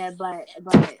 but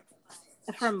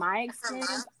from my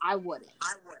experience, I wouldn't,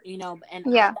 and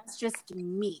that's just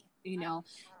me,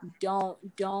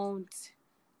 don't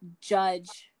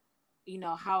judge,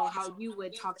 how you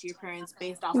would talk to your parents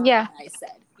based off of what I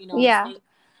said, what I'm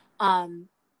saying?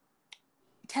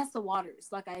 Test the waters,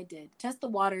 like I did. Test the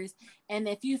waters, and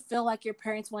if you feel like your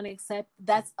parents want to accept,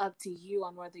 that's up to you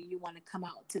on whether you want to come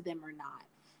out to them or not.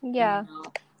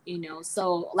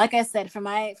 So like I said, from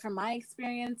my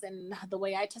experience and the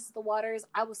way I tested the waters,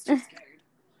 I was too scared.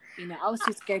 I was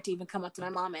too scared to even come up to my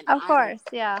mom. And of course,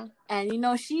 yeah. And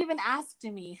she even asked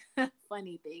me,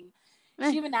 funny thing,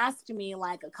 she even asked me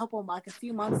like a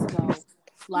few months ago,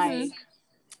 like,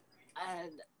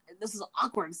 this is an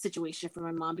awkward situation for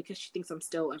my mom because she thinks I'm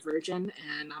still a virgin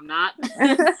and I'm not.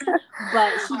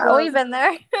 But she goes, we've been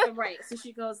there. Right. So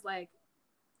she goes like,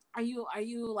 are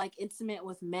you like intimate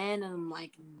with men? And I'm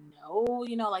like, no,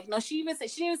 like, no. She didn't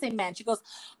even say men. She goes,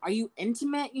 are you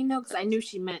intimate? Because I knew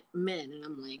she meant men. And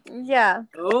I'm like, Yeah.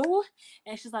 no.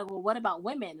 And she's like, well, what about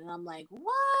women? And I'm like, what?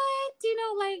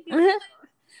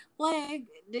 Like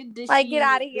did Like, get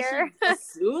out of did here. she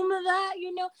assume that?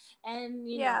 And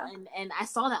Yeah. and I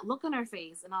saw that look on her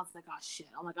face, and I was like, oh shit.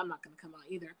 I'm like, I'm not gonna come out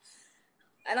either.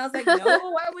 And I was like, no,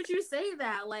 why would you say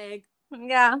that?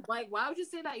 Yeah. Like, why would you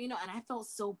say that? And I felt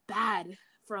so bad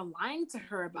for lying to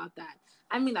her about that.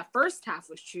 I mean, the first half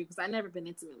was true because I've never been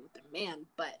intimate with a man,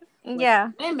 but with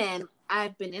Yeah. women,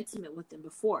 I've been intimate with them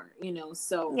before,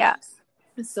 so. Yeah.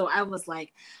 So I was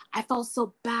like, I felt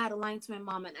so bad lying to my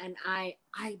mom, and I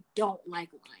don't like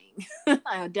lying.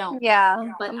 I don't.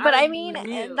 Yeah. But But I I mean, knew,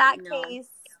 in that case,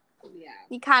 yeah,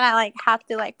 you kind of like have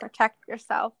to like protect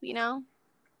yourself, yeah.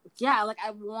 Like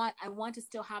I want to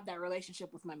still have that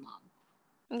relationship with my mom.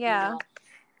 Yeah.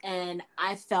 And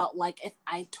I felt like if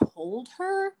I told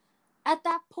her at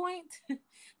that point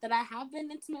that I have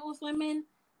been intimate with women,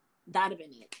 that'd have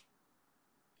been it.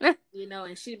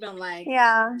 And she'd been like,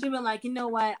 Yeah. you know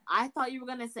what? I thought you were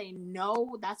gonna say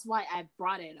no. That's why I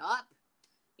brought it up.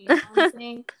 You know what I'm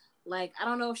saying? Like, I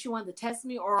don't know if she wanted to test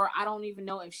me, or I don't even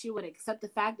know if she would accept the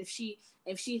fact if she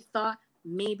thought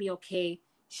maybe, okay,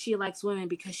 she likes women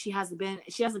because she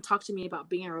hasn't talked to me about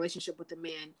being in a relationship with a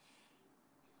man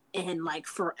in like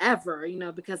forever,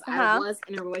 because I was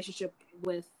in a relationship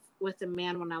with a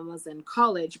man when I was in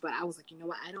college, but I was like, you know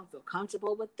what? I don't feel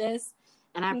comfortable with this.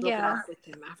 And I broke it off with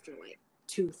him after like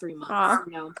 2-3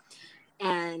 months,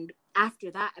 And after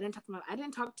that, I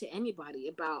didn't talk to anybody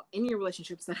about any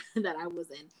relationships that I was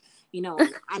in,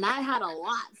 and I had a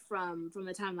lot from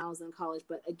the time I was in college,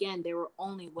 but again, they were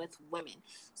only with women.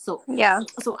 So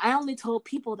I only told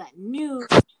people that knew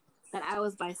that I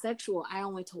was bisexual. I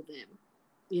only told them,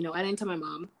 I didn't tell my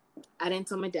mom. I didn't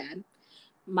tell my dad.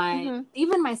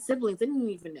 Even my siblings didn't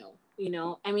even know,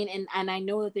 I mean, and I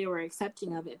know that they were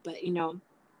accepting of it, but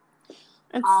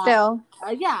it's still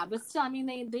yeah, but still, I mean,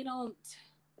 they don't,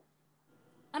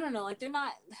 I don't know, like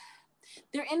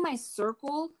they're in my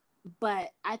circle,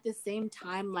 but at the same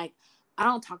time, like, I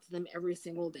don't talk to them every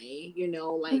single day,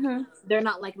 like they're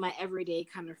not like my everyday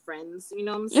kind of friends, you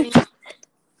know what I'm saying?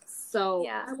 So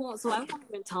I won't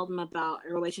even tell them about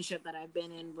a relationship that I've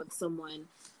been in with someone,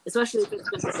 especially if it's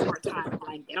been a short time.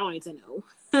 Like, they don't need to know.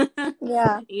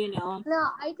 Yeah. No,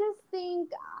 I just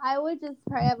think I would just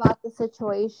pray about the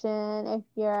situation if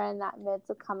you're in that midst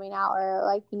of coming out or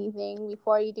like anything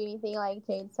before you do anything. Like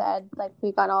Jade said, like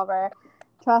we've gone over,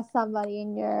 trust somebody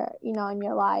in your in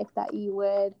your life that you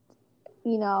would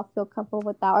feel comfortable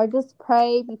with that, or just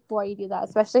pray before you do that,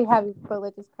 especially having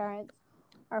religious parents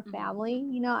or family.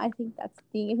 I think that's the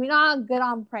thing. If you're not good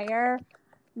on prayer,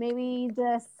 maybe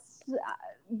just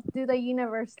do the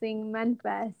universe thing,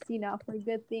 manifest, for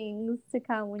good things to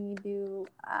come when you do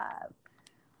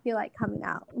feel like coming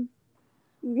out.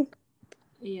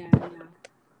 Yeah.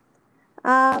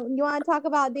 You want to talk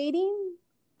about dating?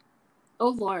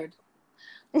 Oh Lord.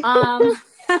 Our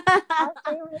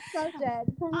favorite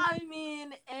subject. I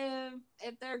mean,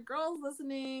 if there are girls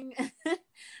listening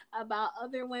about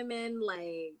other women,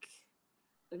 like,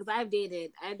 because I've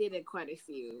dated quite a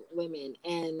few women,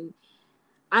 and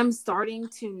I'm starting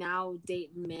to now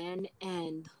date men,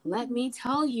 and let me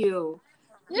tell you,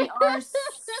 they are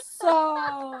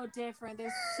so different.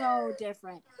 They're so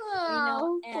different,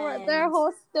 and they're a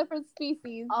whole different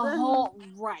species. A whole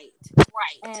right.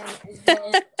 And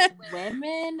with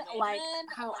women, like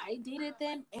how I dated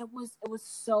them, it was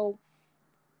so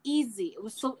easy. It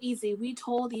was so easy. We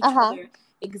told each other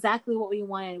exactly what we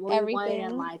wanted, we wanted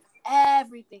in life,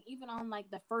 everything. Even on like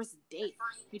the first date,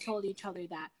 we told each other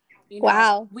that.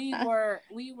 We're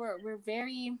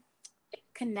very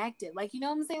connected. Like, you know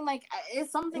what I'm saying? Like,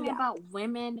 it's something about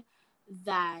women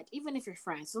that, even if you're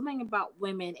friends, something about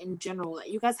women in general, that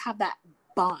you guys have that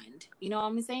bond. You know what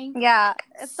I'm saying? Yeah.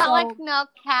 It's not like no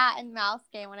cat and mouse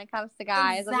game when it comes to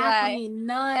guys. Exactly.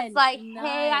 None. It's like,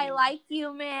 hey, I like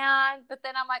you, man. But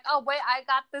then I'm like, oh, wait, I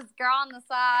got this girl on the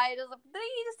side. It's like, didn't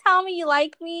you just tell me you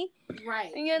like me?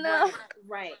 Right.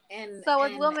 Right. And so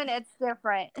with women, it's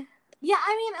different. Yeah,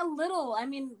 I mean, a little. I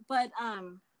mean, but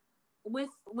with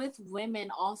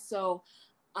women also,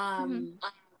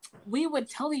 we would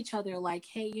tell each other like,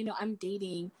 hey, I'm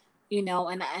dating,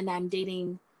 and I'm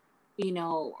dating,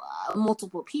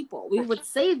 multiple people. We would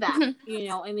say that,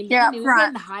 I mean, we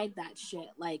wouldn't hide that shit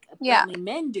like apparently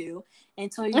men do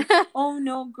and tell you, oh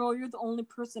no, girl, you're the only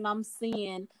person I'm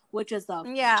seeing, which is a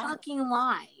fucking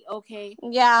lie. Okay.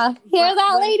 Yeah. Hear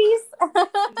that, ladies?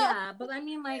 Yeah, but I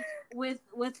mean, like with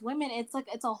women, it's like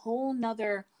it's a whole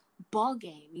nother ball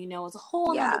game. You know, it's a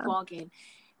whole another Yeah. ball game.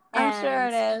 I'm sure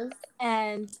And it is.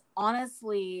 and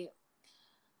honestly,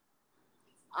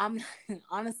 I'm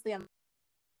honestly I'm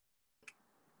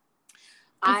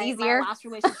It's my easier. last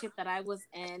relationship that I was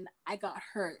in, I got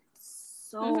hurt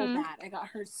so Mhm. bad. I got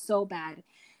hurt so bad.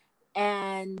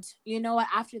 And you know what?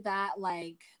 After that,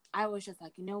 like, I was just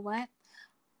like, you know what?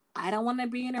 I don't want to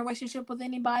be in a relationship with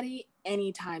anybody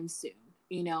anytime soon.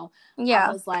 You know, I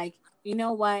Yeah. was like, you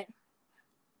know what?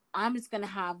 I'm just gonna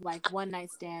have like one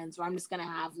night stands, or I'm just gonna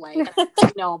have like,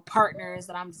 you know, partners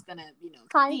that I'm just gonna, you know,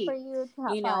 Time for see, you to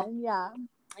have you know, fun. Yeah.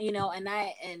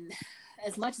 and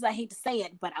as much as I hate to say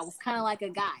it, but I was kind of like a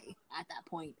guy at that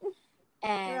point. You're a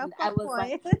And I fuck was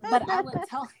like, boy. but I would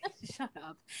tell, shut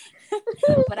up,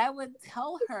 but I would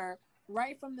tell her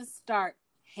right from the start,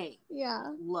 hey,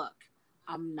 Yeah. look,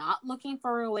 I'm not looking for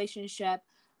a relationship.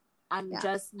 I'm Yeah.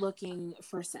 just looking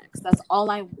for sex. That's all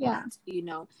I Yeah. want, you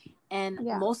know. And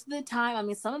Yeah. most of the time, I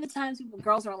mean, some of the times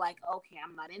girls are like, okay,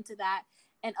 I'm not into that.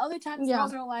 And other times Yeah.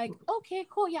 girls are like, okay,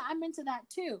 cool. Yeah, I'm into that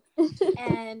too.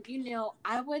 And, you know,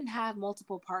 I wouldn't have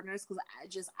multiple partners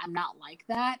because I'm not like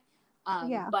that.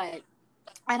 Yeah. But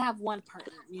I'd have one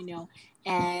partner, you know,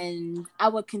 and I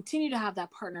would continue to have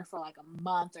that partner for like a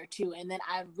month or two. And then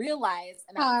I'd realize,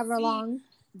 and I would However see long.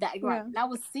 that, right. Yeah. And I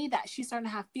would see that she's starting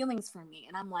to have feelings for me.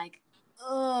 And I'm like,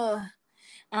 ugh.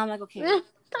 And I'm like, okay.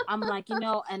 I'm like, you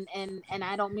know, and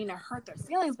I don't mean to hurt their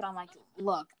feelings, but I'm like,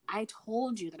 look, I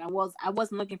told you that I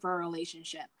wasn't looking for a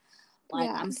relationship. Like,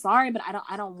 Yeah. I'm sorry, but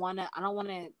I don't wanna,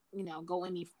 you know, go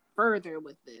any further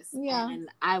with this. Yeah. And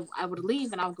I would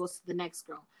leave and I would go to the next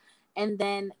girl. And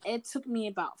then it took me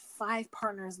about 5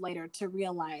 partners later to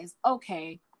realize,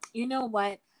 okay, you know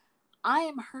what? I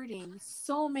am hurting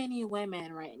so many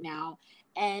women right now.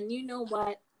 And you know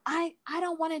what? I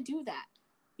don't want to do that.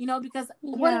 You know, because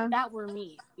what if Yeah. that were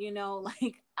me? You know,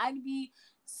 like, I'd be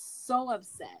so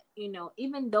upset, you know,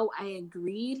 even though I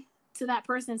agreed to that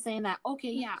person saying that,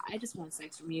 okay, yeah, I just want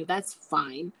sex from you. That's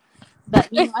fine.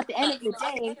 But, you know, at the end of the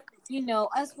day, you know,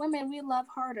 us women, we love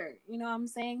harder. You know what I'm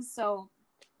saying? So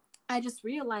I just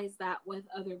realized that with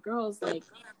other girls, like,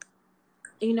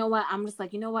 you know what? I'm just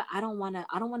like, you know what? I don't want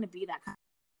to be that kind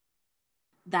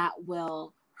that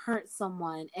will hurt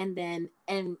someone and then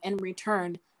and in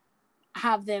return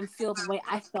have them feel the way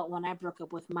I felt when I broke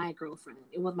up with my girlfriend,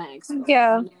 with my ex-girlfriend.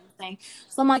 Yeah. You know what I'm saying?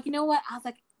 So I'm like, you know what? I was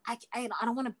like, I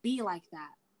don't want to be like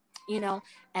that, you know?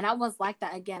 And I was like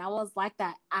that again. I was like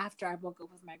that after I broke up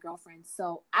with my girlfriend.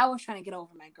 So I was trying to get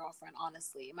over my girlfriend,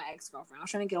 honestly, my ex-girlfriend. I was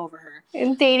trying to get over her.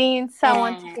 And dating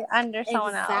someone to And get under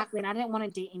someone else. exactly. And I didn't want to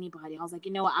date anybody. I was like,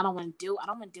 you know what? I don't want to deal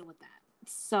with that.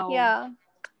 So Yeah.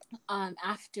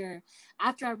 after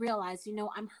I realized, you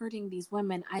know, I'm hurting these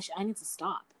women, I need to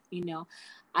stop, you know.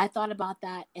 I thought about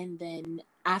that, and then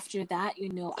after that, you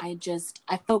know, I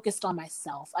focused on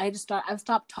myself. I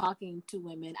stopped talking to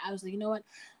women. I was like, you know what,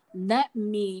 let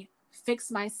me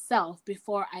fix myself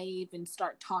before I even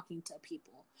start talking to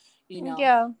people, you know.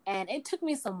 Yeah. And it took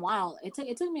me some while. It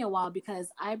took me a while because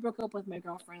I broke up with my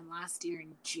girlfriend last year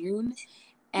in June.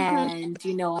 Hmm. And,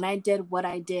 you know, and I did what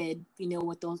I did, you know,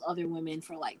 with those other women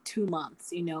for like 2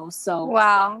 months, you know. So,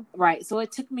 Wow. right. So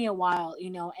it took me a while, you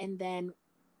know. And then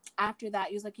after that,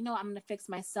 he was like, you know, I'm going to fix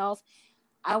myself.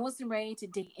 I wasn't ready to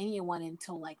date anyone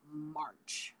until like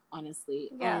March, honestly.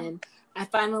 Yeah. And I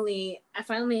finally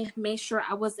made sure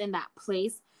I was in that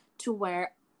place to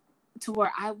where, to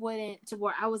where I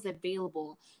was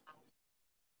available,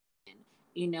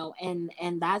 you know.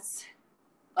 And that's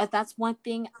one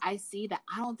thing I see that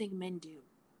I don't think men do.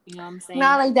 You know what I'm saying?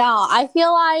 Not like that. I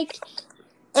feel like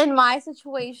in my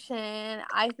situation,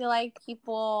 I feel like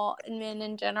people and men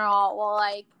in general will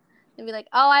like they'll be like,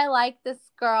 "Oh, I like this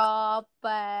girl,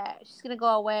 but she's gonna go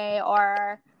away,"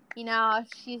 or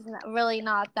she's really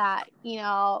not that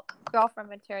girlfriend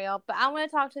material. But I'm gonna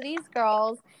talk to these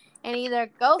girls and either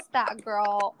ghost that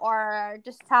girl or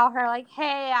just tell her like,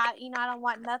 "Hey, I don't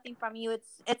want nothing from you.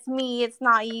 It's me. It's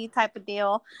not you," type of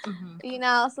deal.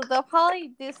 Mm-hmm. So they'll probably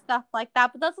do stuff like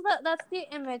that. But that's the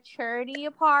immaturity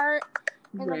part.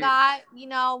 And the Right. guy,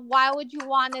 why would you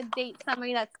want to date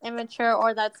somebody that's immature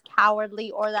or that's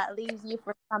cowardly or that leaves you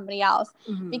for somebody else?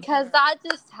 Mm-hmm. Because that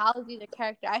just tells you the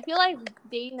character. I feel like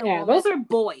dating a Yeah, woman, those are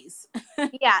boys.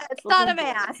 yeah, it's Those not are a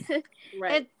man. boys.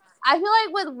 Right. It's I feel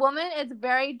like with women, it's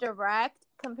very direct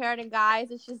compared to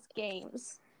guys. It's just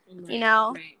games. You Right.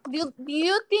 know, Right. do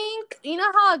you think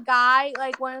how a guy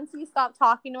like once you stop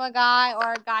talking to a guy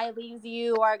or a guy leaves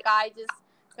you or a guy just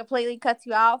completely cuts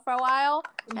you out for a while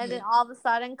and then Mm-hmm. all of a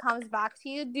sudden comes back to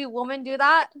you? Do women do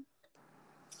that?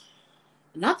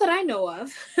 Not that I know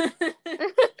of.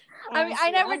 I mean,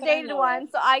 I never dated one,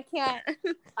 so I can't.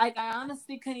 Like, I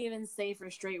honestly couldn't even say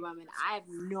for straight women. I have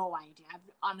no idea. I have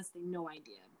honestly no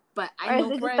idea. But I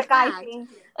know for a fact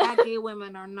that gay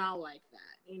women are not like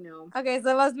that, you know. Okay,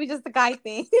 so it must be just the guy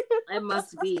thing. It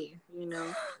must be, you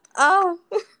know. Oh.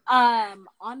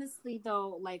 Honestly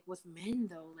though, like with men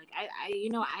though, like I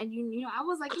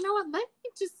was like, you know what, let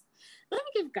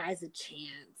me give guys a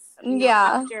chance. You know,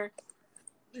 Yeah.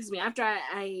 after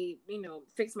I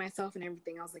fixed myself and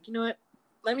everything, I was like, you know what,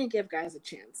 let me give guys a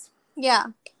chance. Yeah.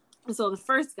 And so the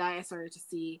first guy I started to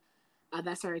see, that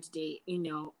I started to date, you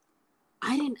know,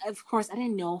 I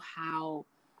didn't know how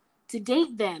to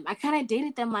date them. I kind of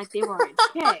dated them like they were a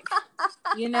chick,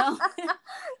 you know?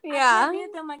 Yeah. I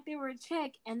dated them like they were a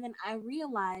chick, and then I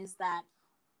realized that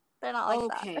they're not like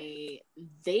that. Okay,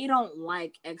 they don't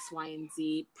like X, Y, and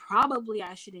Z. Probably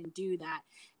I shouldn't do that.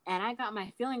 And I got my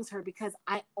feelings hurt because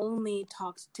I only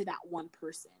talked to that one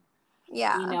person.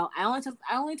 Yeah. You know, I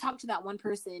only talked to that one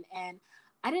person, and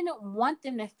I didn't want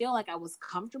them to feel like I was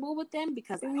comfortable with them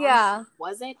because I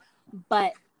wasn't.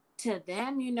 But to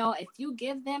them, you know, if you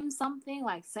give them something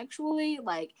like sexually,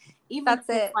 like even if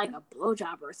it's like a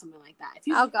blowjob or something like that, if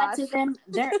you give that to them,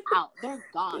 they're out, they're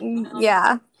gone. You know?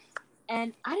 Yeah.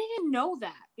 And I didn't know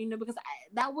that, you know, because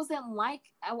that wasn't like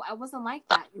I wasn't like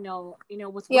that, you know.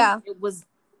 With women, it was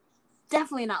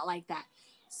definitely not like that.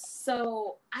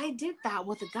 So I did that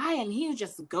with a guy, and he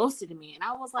just ghosted me, and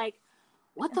I was like,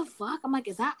 "What the fuck?" I'm like,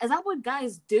 "Is that what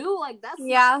guys do?" Like, that's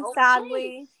not okay.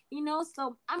 Sadly, you know.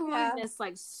 So I'm learning this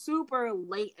like super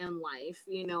late in life,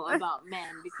 you know, about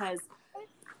men because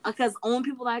only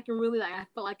people that I can really I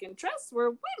felt like I can trust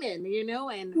were women, you know,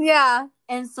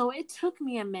 and so it took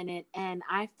me a minute, and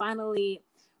I finally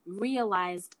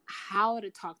realized how to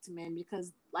talk to men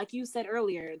because, like you said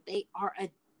earlier, they are a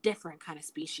different kind of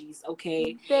species.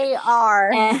 Okay, they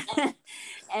are,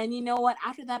 and you know what?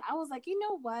 After that, I was like, you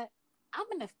know what? I'm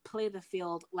gonna play the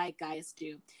field like guys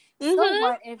do. So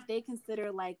what if they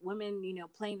consider like women, you know,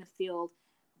 playing the field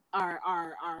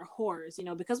are whores, you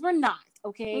know, because we're not,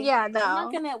 okay? Yeah, no.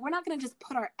 We're not gonna just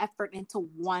put our effort into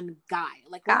one guy.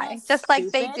 Like we're not just stupid.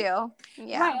 Like they do.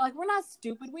 Yeah. Right, like we're not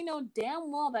stupid. We know damn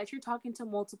well that you're talking to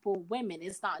multiple women.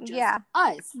 It's not just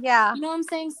us. Yeah. You know what I'm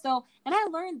saying? So, and I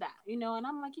learned that, you know, and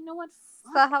I'm like, you know what?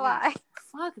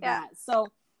 Fuck that.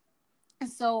 So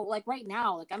like right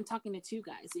now, like I'm talking to two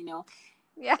guys, you know.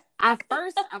 Yeah. At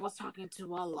first, I was talking to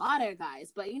a lot of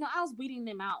guys, but you know, I was weeding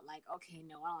them out. Like, okay,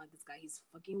 no, I don't like this guy. He's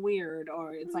fucking weird.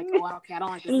 Or it's like, oh, okay, I don't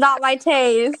like this. Not my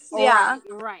taste. Yeah.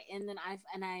 Right. And then I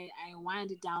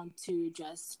wound it down to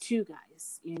just two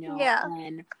guys. You know. Yeah.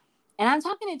 And I'm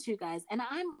talking to two guys, and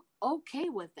I'm okay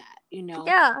with that. You know.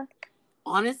 Yeah.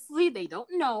 Honestly, they don't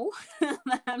know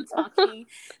that I'm talking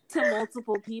to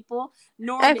multiple people.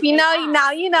 Nor if you know, now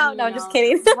you know. No, just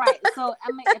kidding. Right. So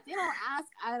I mean, if they don't ask,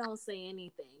 I don't say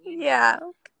anything. You know? Yeah.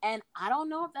 And I don't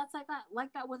know if that's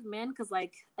like that with men, because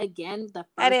like again, the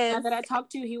first guy that I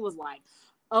talked to, he was like,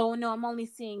 "Oh no, I'm only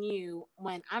seeing you,"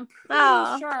 when I'm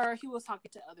pretty sure he was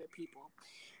talking to other people.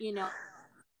 You know,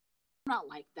 I'm not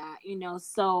like that. You know,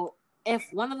 so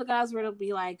if one of the guys were to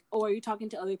be like, "Oh, are you talking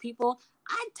to other people?"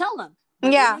 I'd tell them. But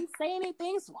they didn't say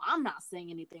anything, so I'm not saying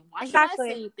anything. Why should I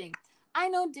say anything? I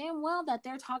know damn well that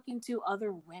they're talking to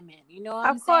other women. You know what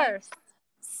I'm saying? Of course.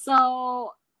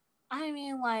 So, I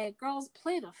mean, like, girls,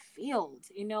 play the field.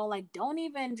 You know, like, don't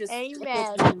even just stick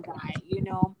with one guy, you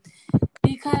know?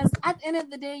 Because at the end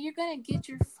of the day, you're going to get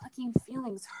your fucking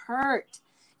feelings hurt.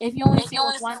 If you only see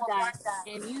with one guy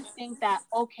and you think that,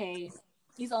 okay,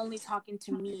 he's only talking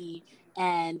to me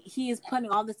and he is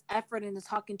putting all this effort into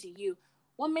talking to you,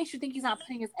 what makes you think he's not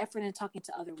putting his effort into talking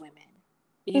to other women?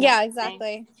 You know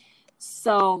exactly.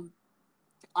 So,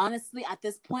 honestly, at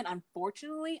this point,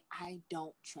 unfortunately, I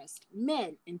don't trust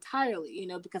men entirely, you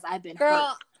know, because I've been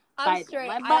hurt by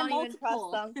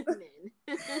multiple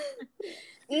men.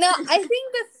 No, I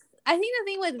think the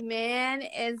thing with men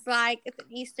is like it's an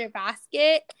Easter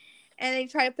basket, and they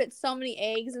try to put so many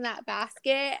eggs in that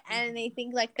basket, and they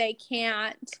think like they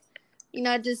can't, you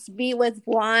know, just be with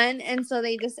one, and so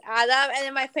they just add up. And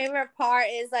then my favorite part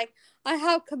is like, I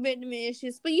have commitment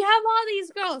issues, but you have all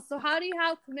these girls, so how do you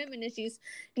have commitment issues?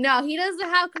 No, he doesn't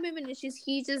have commitment issues.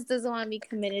 He just doesn't want to be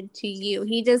committed to you.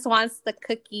 He just wants the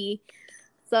cookie.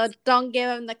 So don't give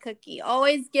him the cookie.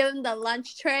 Always give him the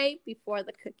lunch tray before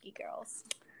the cookie, girls.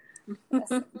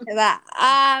 that.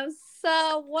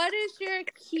 So what is your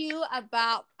cue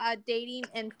about dating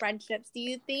and friendships? Do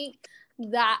you think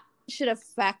that should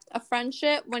affect a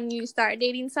friendship when you start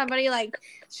dating somebody? Like,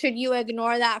 should you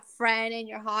ignore that friend and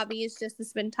your hobbies just to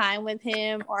spend time with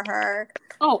him or her?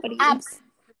 Oh, absolutely.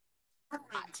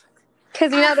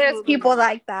 Because you know there's people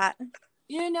like that.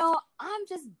 I'm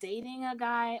just dating a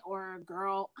guy or a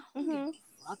girl. I don't give Mhm.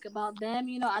 a fuck about them.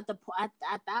 At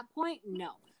that point,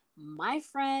 no. My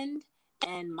friend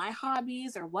and my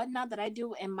hobbies or whatnot that I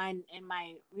do in my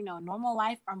normal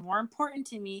life are more important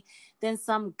to me than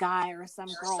some guy or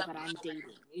some girl that I'm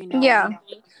dating. You know what I'm Yeah.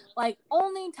 saying? Like,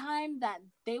 only time that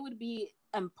they would be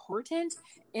important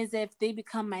is if they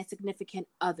become my significant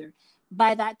other.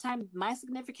 By that time, my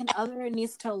significant other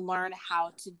needs to learn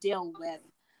how to deal with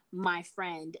my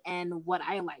friend and what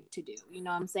I like to do. You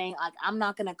know what I'm saying? Like, I'm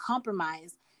not going to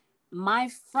compromise my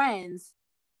friends.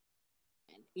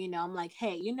 I'm like,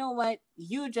 hey, you know what?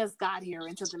 You just got here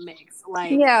into the mix.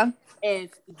 Like, Yeah.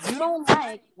 if you don't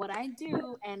like what I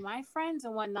do and my friends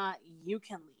and whatnot, you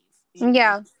can leave.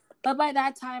 Yeah. But by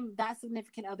that time, that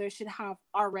significant other should have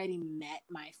already met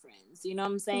my friends. You know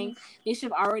what I'm saying? They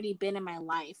should have already been in my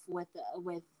life with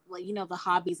like, the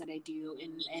hobbies that I do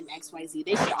and XYZ.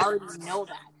 They should already know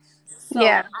that. So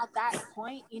Yeah. at that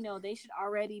point, they should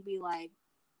already be like,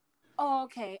 oh,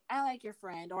 okay, I like your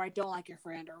friend or I don't like your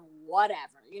friend or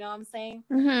whatever. You know what I'm saying?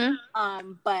 Mhm.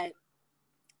 But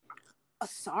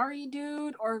sorry,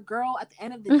 dude or girl, at the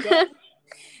end of the day,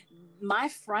 my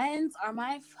friends are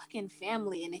my fucking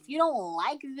family. And if you don't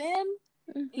like them,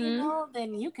 Mhm.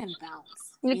 then you can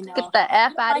bounce. You You get know, the you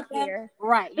F don't out of like them, here.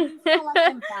 right? If you don't like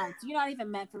them, bounce. You're not even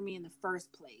meant for me in the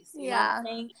first place. You know what I'm Yeah.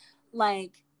 saying?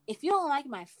 Like, if you don't like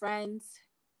my friends,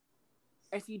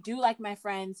 if you do like my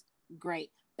friends,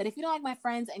 great. But if you don't like my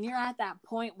friends and you're at that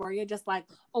point where you're just like,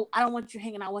 oh, I don't want you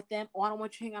hanging out with them, or I don't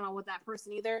want you hanging out with that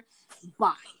person either,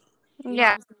 bye. You know what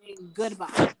Yeah. I'm saying?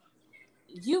 Goodbye.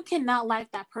 You cannot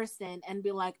like that person and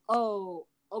be like, oh,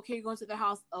 okay, you're going to their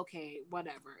house, okay,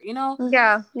 whatever. Yeah.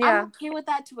 I'm Yeah. okay with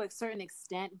that to a certain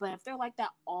extent, but if they're like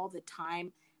that all the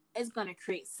time, it's gonna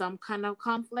create some kind of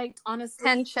conflict, honestly.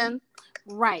 Tension.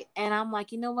 Right. And I'm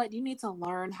like, you know what? You need to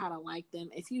learn how to like them.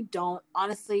 If you don't,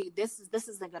 honestly, this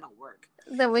isn't gonna work.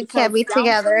 Then we can't Because be down to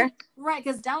together. it, right,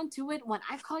 because down to it, when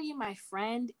I call you my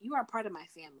friend, you are part of my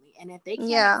family. And if they can't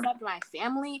Yeah. accept my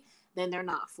family, then they're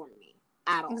not for me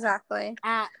at all. Exactly.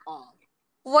 At all.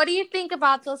 What do you think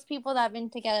about those people that have been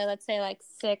together, let's say like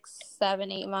 6,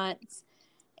 7, 8 months,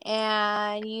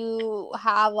 and you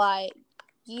have like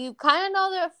you kind of know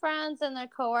their friends and their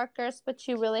coworkers, but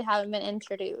you really haven't been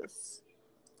introduced?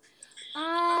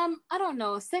 I don't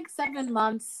know, 6, 7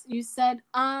 months, you said.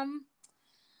 Oh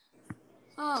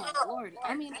Lord.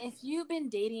 I mean, if you've been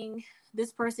dating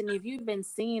this person, if you've been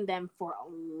seeing them for a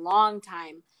long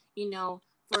time,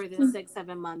 for the 6,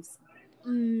 7 months,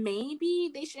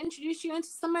 maybe they should introduce you into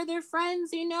some of their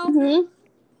friends. Mm-hmm.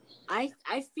 I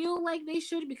feel like they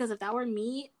should, because if that were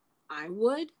me, I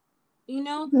would, by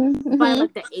Mm-hmm.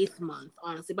 like the 8th month,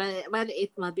 honestly, by the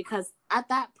 8th month, because at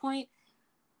that point,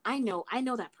 I know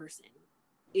that person.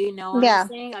 You know what I'm Yeah.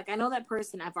 saying? Like, I know that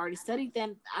person. I've already studied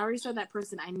them. I already studied that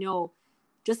person. I know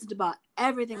just about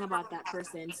everything about that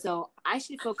person. So I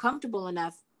should feel comfortable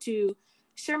enough to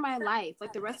share my life,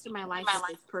 like the rest of my life, with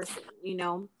this person.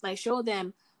 Like, show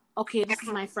them, okay, this is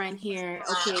my friend here.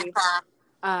 Okay,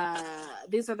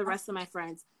 these are the rest of my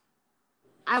friends.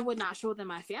 I would not show them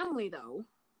my family, though.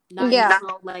 Not Yeah.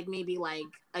 until like maybe like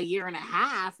a year and a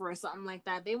half or something like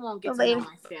that. They won't get So to know they.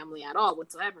 my family at all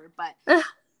whatsoever. But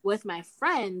with my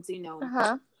friends,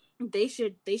 Uh-huh. they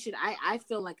should. I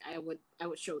feel like I would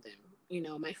show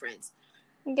them, my friends.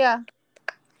 Yeah.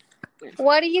 Yeah.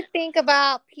 What do you think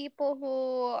about people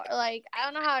who, like, I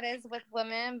don't know how it is with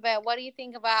women, but what do you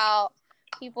think about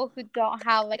people who don't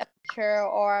have, like, a picture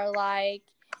or, like,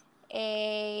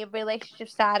 a relationship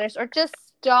status, or just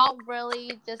don't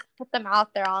really just put them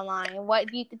out there online? What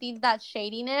do you think that's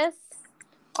shadiness?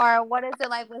 Or what is it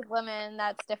like with women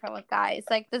that's different with guys?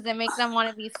 Like, does it make them want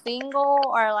to be single,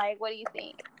 or, like, what do you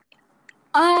think?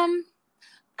 Um,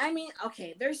 I mean,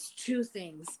 okay, there's two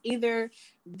things. Either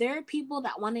there are people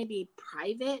that want to be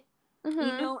private,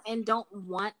 Mm-hmm. and don't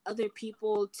want other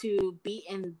people to be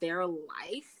in their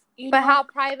life. But how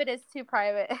private is too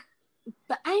private?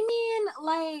 But I mean,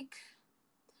 like,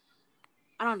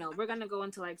 I don't know. We're gonna go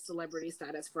into like celebrity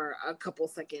status for a couple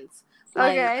seconds.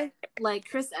 Okay. Like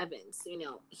Chris Evans,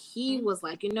 he was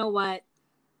like, you know what?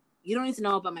 You don't need to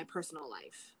know about my personal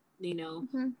life.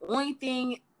 Mm-hmm. The only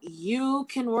thing you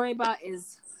can worry about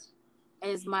is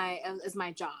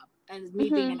my job and me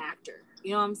being Mm-hmm. an actor.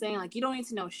 You know what I'm saying? Like, you don't need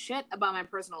to know shit about my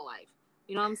personal life.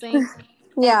 You know what I'm saying? And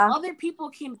Yeah. other people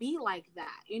can be like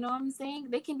that. You know what I'm saying?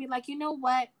 They can be like, you know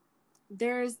what?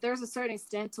 There's a certain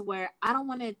extent to where I don't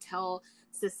want to tell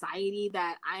society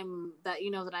that I'm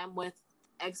with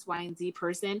X, Y, and Z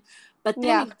person. But then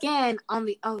Yeah. again, on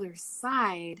the other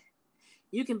side,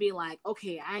 you can be like,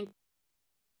 okay, I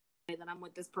ain't that I'm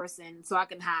with this person so I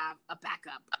can have a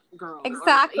backup girl.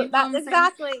 Exactly. Or, you know what I'm saying?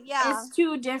 Exactly. Yeah. It's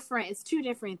two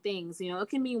different things. You know, it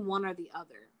can be one or the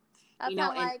other. That's You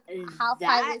know, not and like how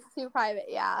private that, is too private.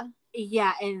 Yeah.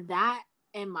 yeah, and that,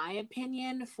 in my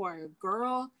opinion, for a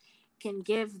girl, can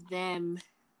give them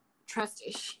trust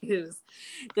issues,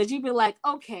 because you'd be like,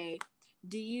 okay,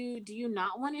 do you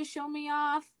not want to show me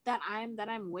off that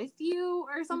I'm with you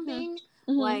or Mhm. something?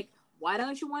 Mhm. Like, why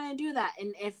don't you want to do that?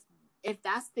 And if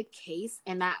that's the case,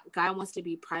 and that guy wants to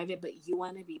be private but you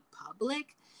want to be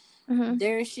public, Mhm.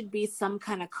 there should be some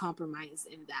kind of compromise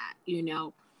in that, you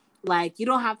know? Like, you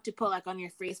don't have to put like on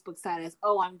your Facebook status,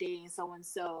 oh, I'm dating so and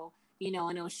so, you know,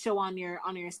 and it'll show on your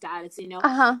status, you know. Uh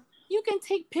huh. You can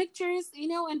take pictures, you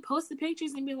know, and post the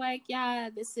pictures and be like, yeah,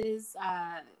 this is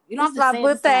you don't It's have to my say boo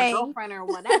this to my thing. girlfriend or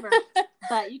whatever,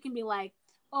 but you can be like,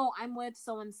 oh, I'm with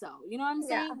so and so. You know what I'm Yeah.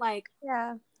 saying? Like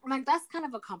Yeah. that's kind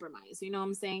of a compromise, you know what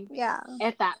I'm saying? Yeah.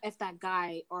 If that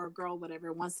guy or girl,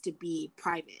 whatever, wants to be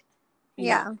private, you know.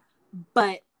 Yeah.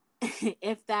 But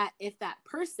if that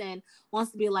person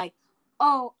wants to be like,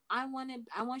 oh, I want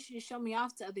you to show me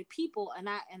off to other people, and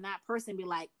that person be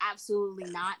like, absolutely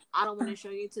not, I don't want to show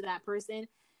you to that person,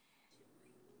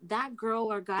 that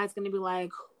girl or guy's gonna be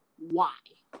like, why?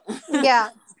 Yeah.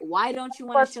 Why don't you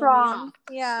want to What's show me wrong? off?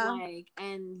 Yeah. Like,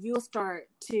 and you'll start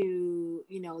to,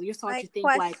 you'll start to Like think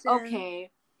like, question.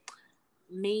 okay,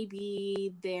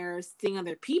 maybe they're seeing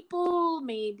other people,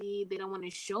 maybe they don't want to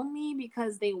show me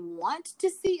because they want to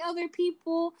see other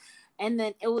people, and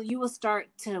then you will start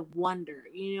to wonder,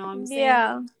 you know what I'm saying?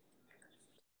 Yeah.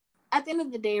 At the end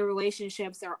of the day,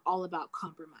 relationships are all about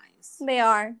compromise, They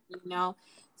are. you know.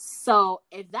 So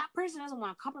if that person doesn't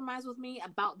want to compromise with me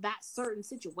about that certain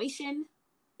situation,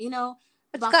 you know,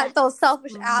 But you about got that those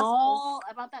selfish assholes.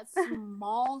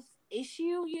 small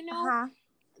issue, you Uh know, huh.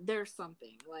 there's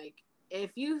something. Like,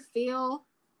 if you feel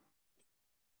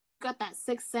got that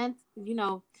sixth sense, you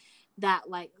know, that,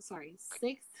 like, sorry,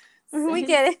 sixth We sense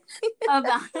get it.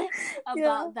 about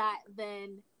Yeah. that,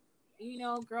 then, you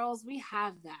know, girls, we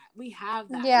have that, you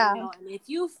Yeah. know. And if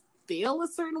you feel a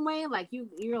certain way, like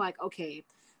you're like, okay,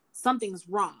 something's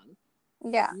wrong,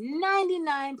 Yeah.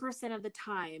 99% of the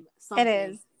time It something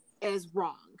is. is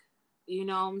wrong, you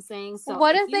know what I'm saying? So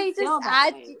What if if you they just feel that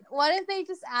add? way, What if they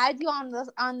just add you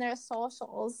on their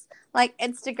socials, like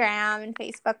Instagram and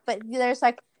Facebook, but there's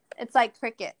like it's like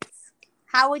crickets?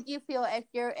 How would you feel if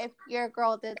your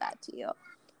girl did that to you?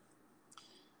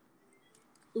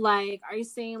 like, are you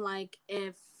saying, like,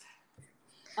 if,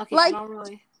 okay, I Like don't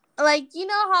really. you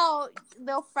know how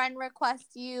they'll friend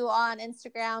request you on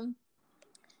Instagram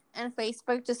and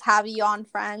Facebook, just have you on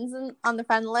friends and on the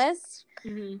friend list,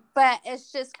 Mm-hmm. but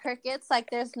it's just crickets. Like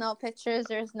there's no pictures,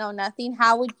 there's no nothing.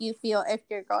 How would you feel if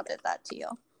your girl did that to you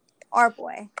or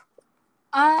boy?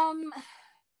 um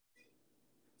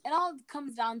it all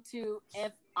comes down to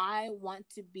if I want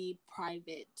to be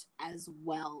private as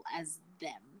well as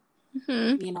them.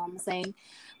 Mm-hmm. You know what I'm saying?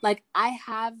 Like, I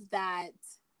have that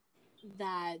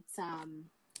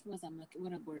what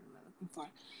word am I looking for?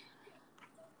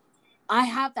 I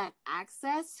have that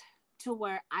access to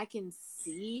where I can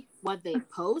see what they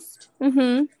post,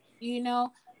 Mm-hmm. you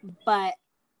know, but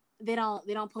they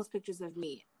don't post pictures of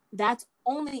me. That's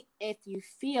only if you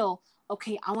feel,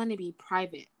 okay, I want to be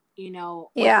private, you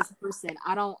know, with Yeah. this person.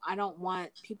 I don't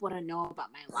want people to know about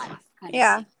my life, kind of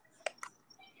Yeah. thing.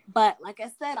 But like I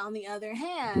said, on the other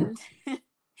hand,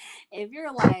 if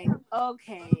you're like,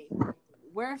 okay,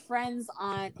 we're friends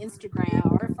on Instagram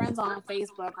or we're friends on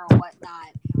Facebook or whatnot,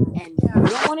 and you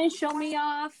don't want to show me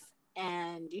off,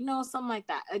 and, you know, something like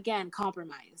that, again,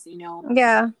 compromise, you know.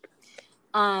 Yeah.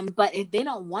 But if they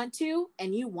don't want to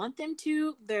and you want them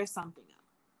to, there's something up.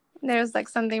 There's like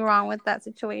something wrong with that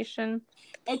situation.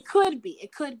 It could be.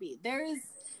 There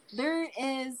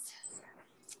is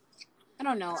I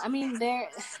don't know. I mean,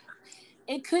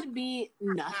 it could be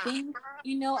nothing,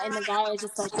 you know, and the guy is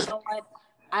just like, you know what,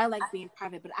 I like being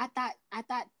private. But at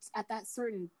that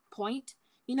certain point,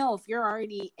 you know, if you're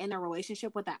already in a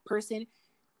relationship with that person,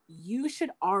 you should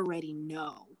already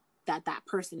know that that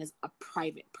person is a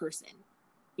private person.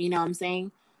 You know what I'm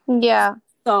saying? Yeah.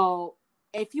 So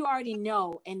if you already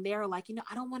know and they're like, you know,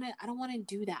 I don't want to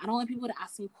do that. I don't want people to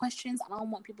ask me questions. I don't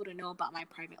want people to know about my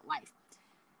private life.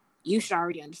 You should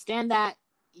already understand that.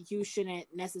 You shouldn't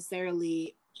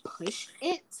necessarily push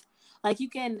it. Like, you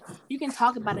can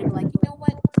talk about it and be like, you know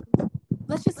what?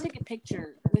 Let's just take a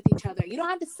picture with each other. You don't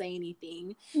have to say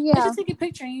anything. Let's Yeah. just take a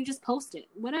picture and you just post it.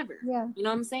 Whatever. Yeah. You know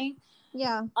what I'm saying?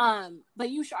 Yeah. But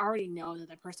you should already know that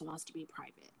the person wants to be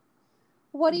private.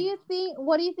 What do you think?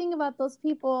 What do you think about those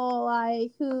people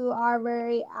like who are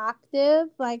very active,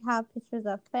 like have pictures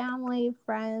of family,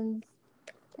 friends,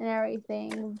 and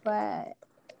everything, but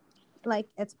like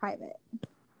it's private?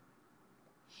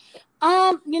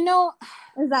 You know,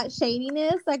 Is that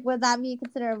shadiness? Like, would that be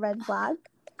considered a red flag?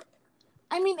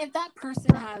 I mean, if that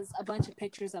person has a bunch of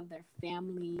pictures of their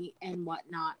family and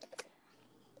whatnot,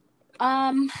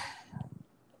 um,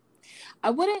 I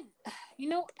wouldn't. You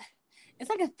know, it's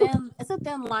a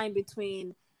thin line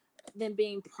between them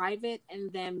being private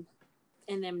and them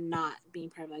not being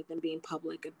private, like them being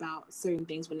public about certain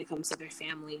things when it comes to their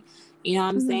family. You know what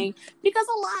I'm Mm-hmm. saying? Because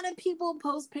a lot of people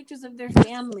post pictures of their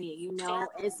family. You know,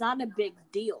 it's not a big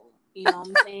deal. You know what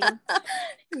I'm saying?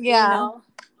 You Yeah. know,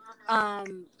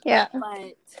 um, Yeah.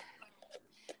 but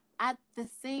at the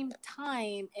same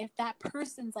time, if that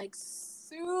person's like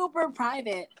super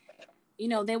private, you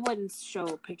know, they wouldn't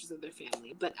show pictures of their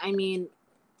family. But I mean,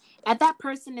 if that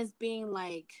person is being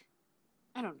like,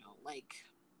 I don't know, like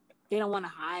they don't want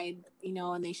to hide, you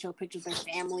know, and they show pictures of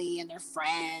their family and their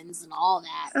friends and all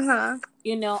that, Uh huh.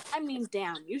 you know, I mean,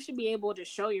 damn, you should be able to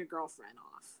show your girlfriend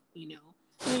off, you know.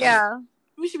 Yeah.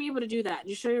 You should be able to do that.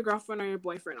 You show your girlfriend or your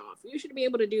boyfriend off. You should be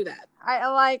able to do that.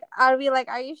 I'd be like,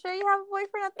 are you sure you have a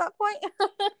boyfriend at that point?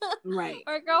 Right.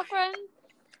 Or girlfriend?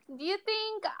 Do you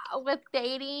think with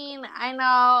dating, I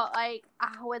know like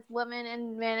with women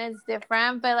and men it's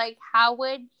different, but like how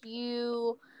would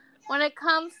you, when it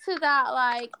comes to that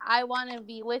like I want to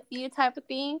be with you type of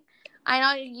thing? I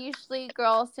know usually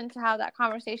girls tend to have that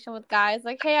conversation with guys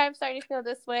like, hey, I'm starting to feel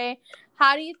this way.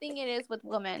 How do you think it is with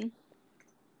women?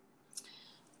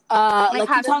 Like Like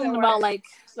how you does it talking work? about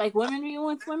like women being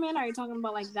with women? Are you talking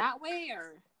about like that way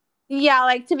or? Yeah,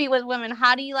 like to be with women.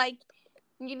 How do you like,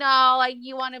 like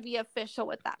you want to be official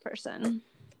with that person?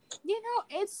 You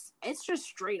know, it's just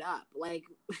straight up like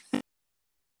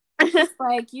it's just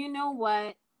like, you know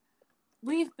what?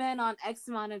 We've been on X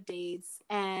amount of dates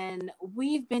and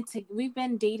we've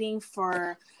been dating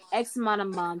for X amount of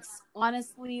months.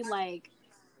 Honestly, like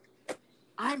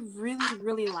I really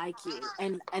really like you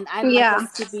and I'd like Yeah.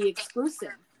 us to be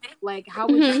exclusive. Like how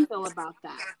would you Hmm. feel about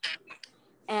that?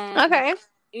 And Okay.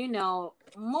 you know,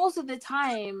 most of the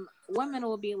time women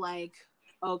will be like,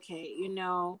 "Okay, you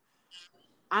know,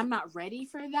 I'm not ready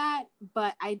for that, Hmm.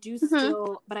 but I do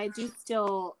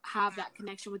still have that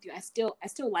connection with you. I still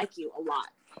like you a lot.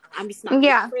 I'm just not ready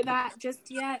Yeah. for that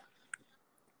just yet,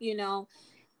 you know.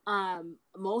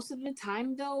 Most of the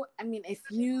time though, I mean, if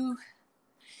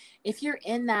you're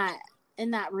in that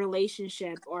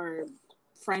relationship or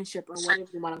friendship or whatever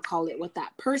you want to call it with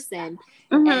that person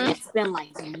and Hmm. it's been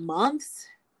like months,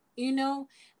 you know,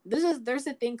 there's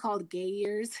a thing called gay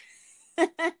years.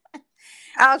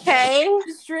 Okay.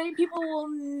 Straight people will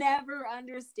never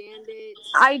understand it.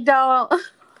 I don't.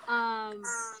 Um,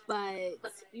 but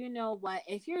you know what?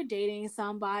 If you're dating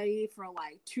somebody for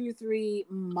like 2, 3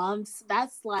 months,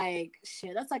 that's like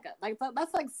shit. That's like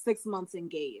 6 months in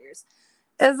gay years.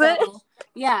 Is it? So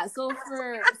yeah, so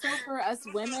for us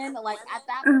women, like at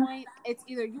that point, it's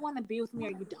either you want to be with me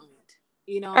or you don't.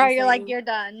 You know what Or I'm you're like saying? you're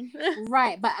done.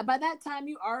 Right. But by that time,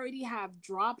 you already have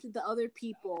dropped the other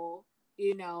people.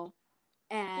 You know,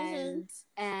 Hmm.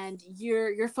 and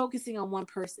you're focusing on one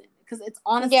person because it's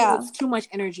honestly Yeah. it's too much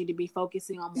energy to be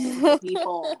focusing on multiple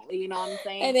people, you know what I'm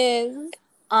It saying? is.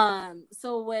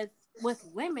 So with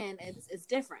women it's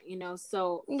different, you know.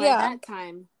 So by Yeah. that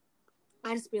time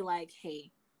I just be like,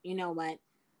 hey, you know what,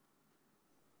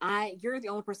 I you're the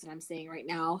only person I'm seeing right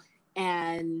now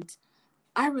and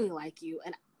I really like you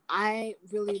and I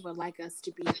really would like us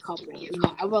to be a couple, you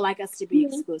know. I would like us to be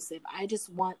Mhm. exclusive. I just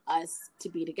want us to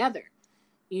be together,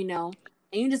 you know,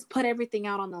 and you just put everything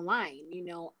out on the line, you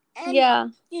know, and Yeah.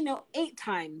 you know, 8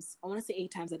 times, I want to say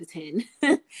 8 times out of 10,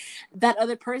 that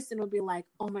other person would be like,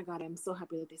 oh my God, I'm so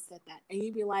happy that they said that. And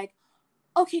you'd be like,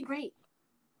 okay, great.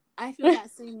 I feel that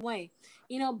same way,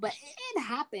 you know, but it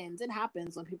happens. It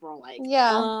happens when people are like,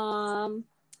 Yeah.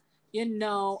 you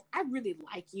know, I really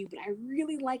like you, but I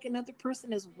really like another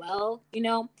person as well, you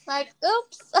know? Like,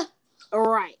 oops.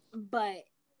 Right. But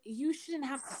you shouldn't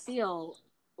have to feel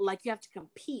like you have to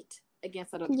compete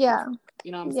against that other Yeah. person.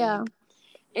 You know what I'm Yeah. saying?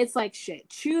 It's like shit.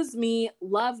 Choose me,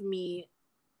 love me,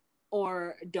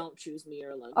 or don't choose me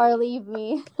or love Or me. leave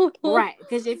me. Right.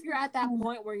 Because if you're at that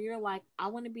point where you're like, I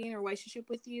want to be in a relationship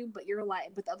with you, but you're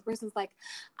like, but the other person's like,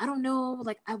 I don't know,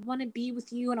 like, I want to be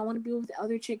with you and I want to be with the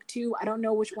other chick too. I don't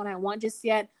know which one I want just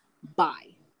yet.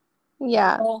 Bye.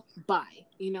 Yeah. Girl, bye.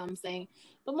 You know what I'm saying?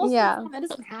 But most of the Yeah. time, that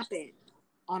doesn't happen.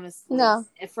 Honestly, No.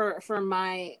 for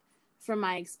my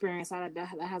experience, that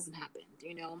hasn't happened.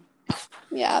 You know.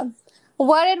 Yeah.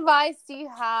 What advice do you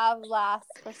have last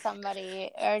for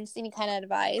somebody, or just any kind of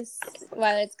advice,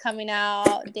 whether it's coming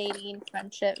out, dating,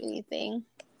 friendship, anything?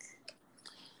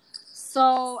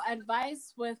 So,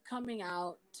 advice with coming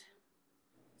out,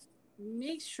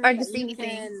 make sure Or that just you anything.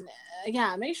 can,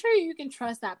 yeah, make sure you can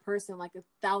trust that person like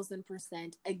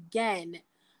 1,000%. Again,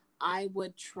 I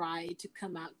would try to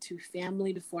come out to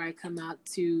family before I come out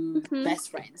to Mm-hmm.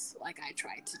 best friends, like I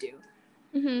tried to do.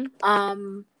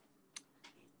 Mm-hmm.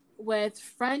 With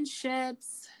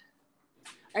friendships,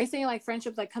 are you saying like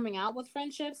friendships, like coming out with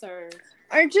friendships, Or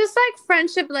just like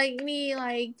friendship, like me,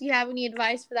 like, do you have any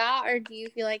advice for that? Or do you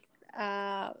feel like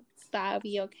that would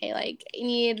be okay? Like,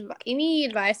 any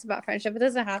advice about friendship? It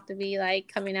doesn't have to be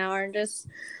like coming out, or just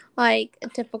like a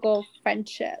typical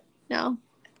friendship. No.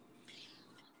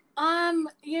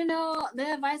 the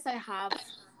advice I have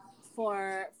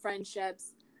for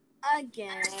friendships,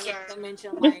 again, like I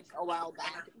mentioned like a while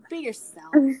back, be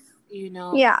yourself,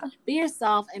 Yeah. be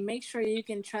yourself and make sure you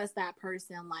can trust that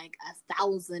person like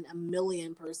 1,000,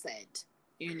 1,000,000%,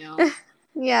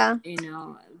 Yeah.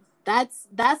 that's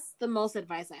the most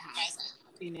advice I have,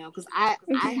 because I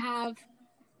Mm-hmm. have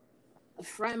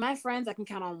my friends I can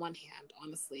count on one hand,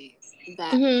 honestly,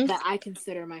 that Mm-hmm. I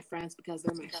consider my friends because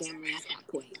they're my family at that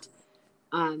point.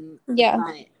 Yeah.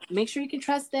 But make sure you can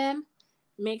trust them.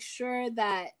 Make sure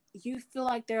that you feel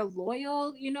like they're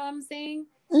loyal, you know what I'm saying?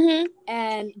 Mm-hmm.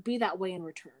 And be that way in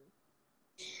return.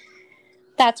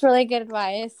 That's really good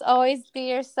advice. Always be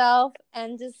yourself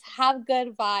and just have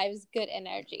good vibes, good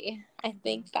energy. I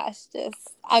think that's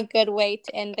just a good way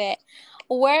to end it.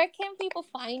 Where can people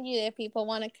find you if people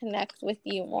want to connect with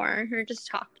you more or just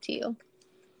talk to you?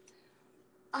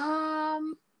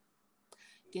 Um,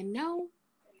 you know,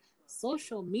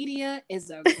 social media is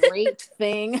a great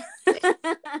thing.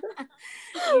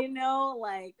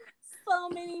 Like so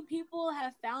many people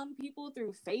have found people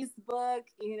through Facebook.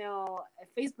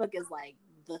 Facebook is like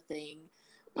the thing.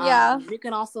 Yeah. You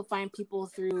can also find people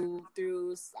through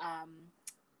what's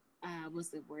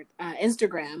the word?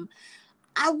 Instagram.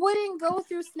 I wouldn't go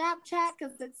through Snapchat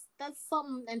because that's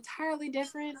something entirely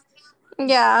different.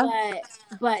 Yeah.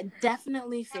 But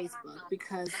definitely Facebook,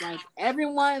 because like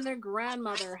everyone and their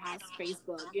grandmother has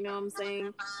Facebook. You know what I'm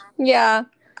saying? Yeah.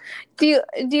 Do you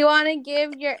want to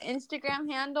give your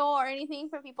Instagram handle or anything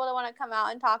for people that want to come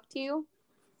out and talk to you?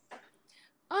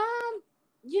 Um,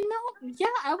 yeah,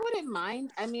 I wouldn't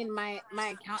mind. I mean, my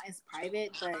account is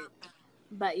private,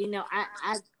 but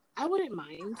I wouldn't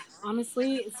mind,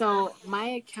 honestly. So my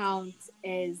account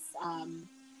is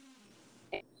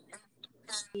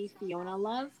Fiona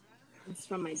Love. It's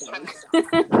from my dog.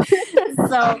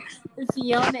 So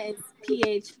Fiona is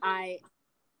Phinoa.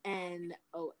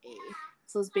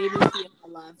 So it's baby Fiona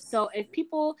Love. So if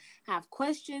people have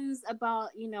questions about,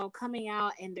 coming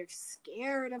out, and they're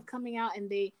scared of coming out, and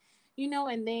they A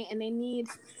need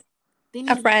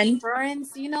friend.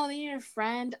 reassurance, they need a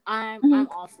friend, Mm-hmm. I'm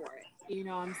all for it. You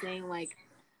know what I'm saying? Like,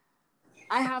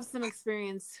 I have some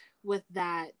experience with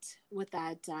that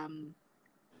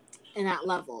in that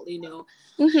level,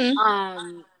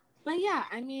 Mm-hmm. But yeah,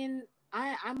 I mean,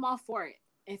 I'm all for it.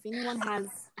 If anyone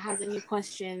has any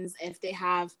questions, if they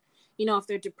have, if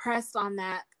they're depressed on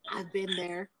that, I've been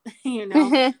there,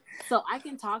 so I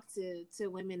can talk to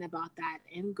women about that,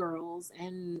 and girls,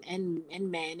 and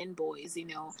men and boys,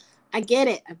 I get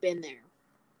it. I've been there.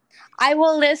 I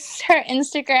will list her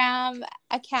Instagram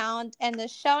account in the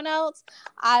show notes,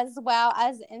 as well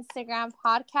as the Instagram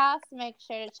podcast. Make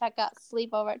sure to check out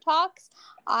Sleepover Talks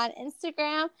on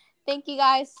Instagram. Thank you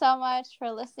guys so much for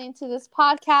listening to this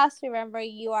podcast. Remember,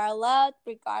 you are loved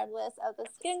regardless of the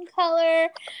skin color.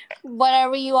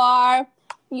 Whatever you are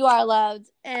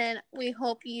loved. And we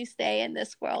hope you stay in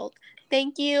this world.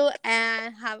 Thank you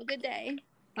and have a good day.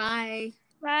 Bye.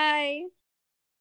 Bye.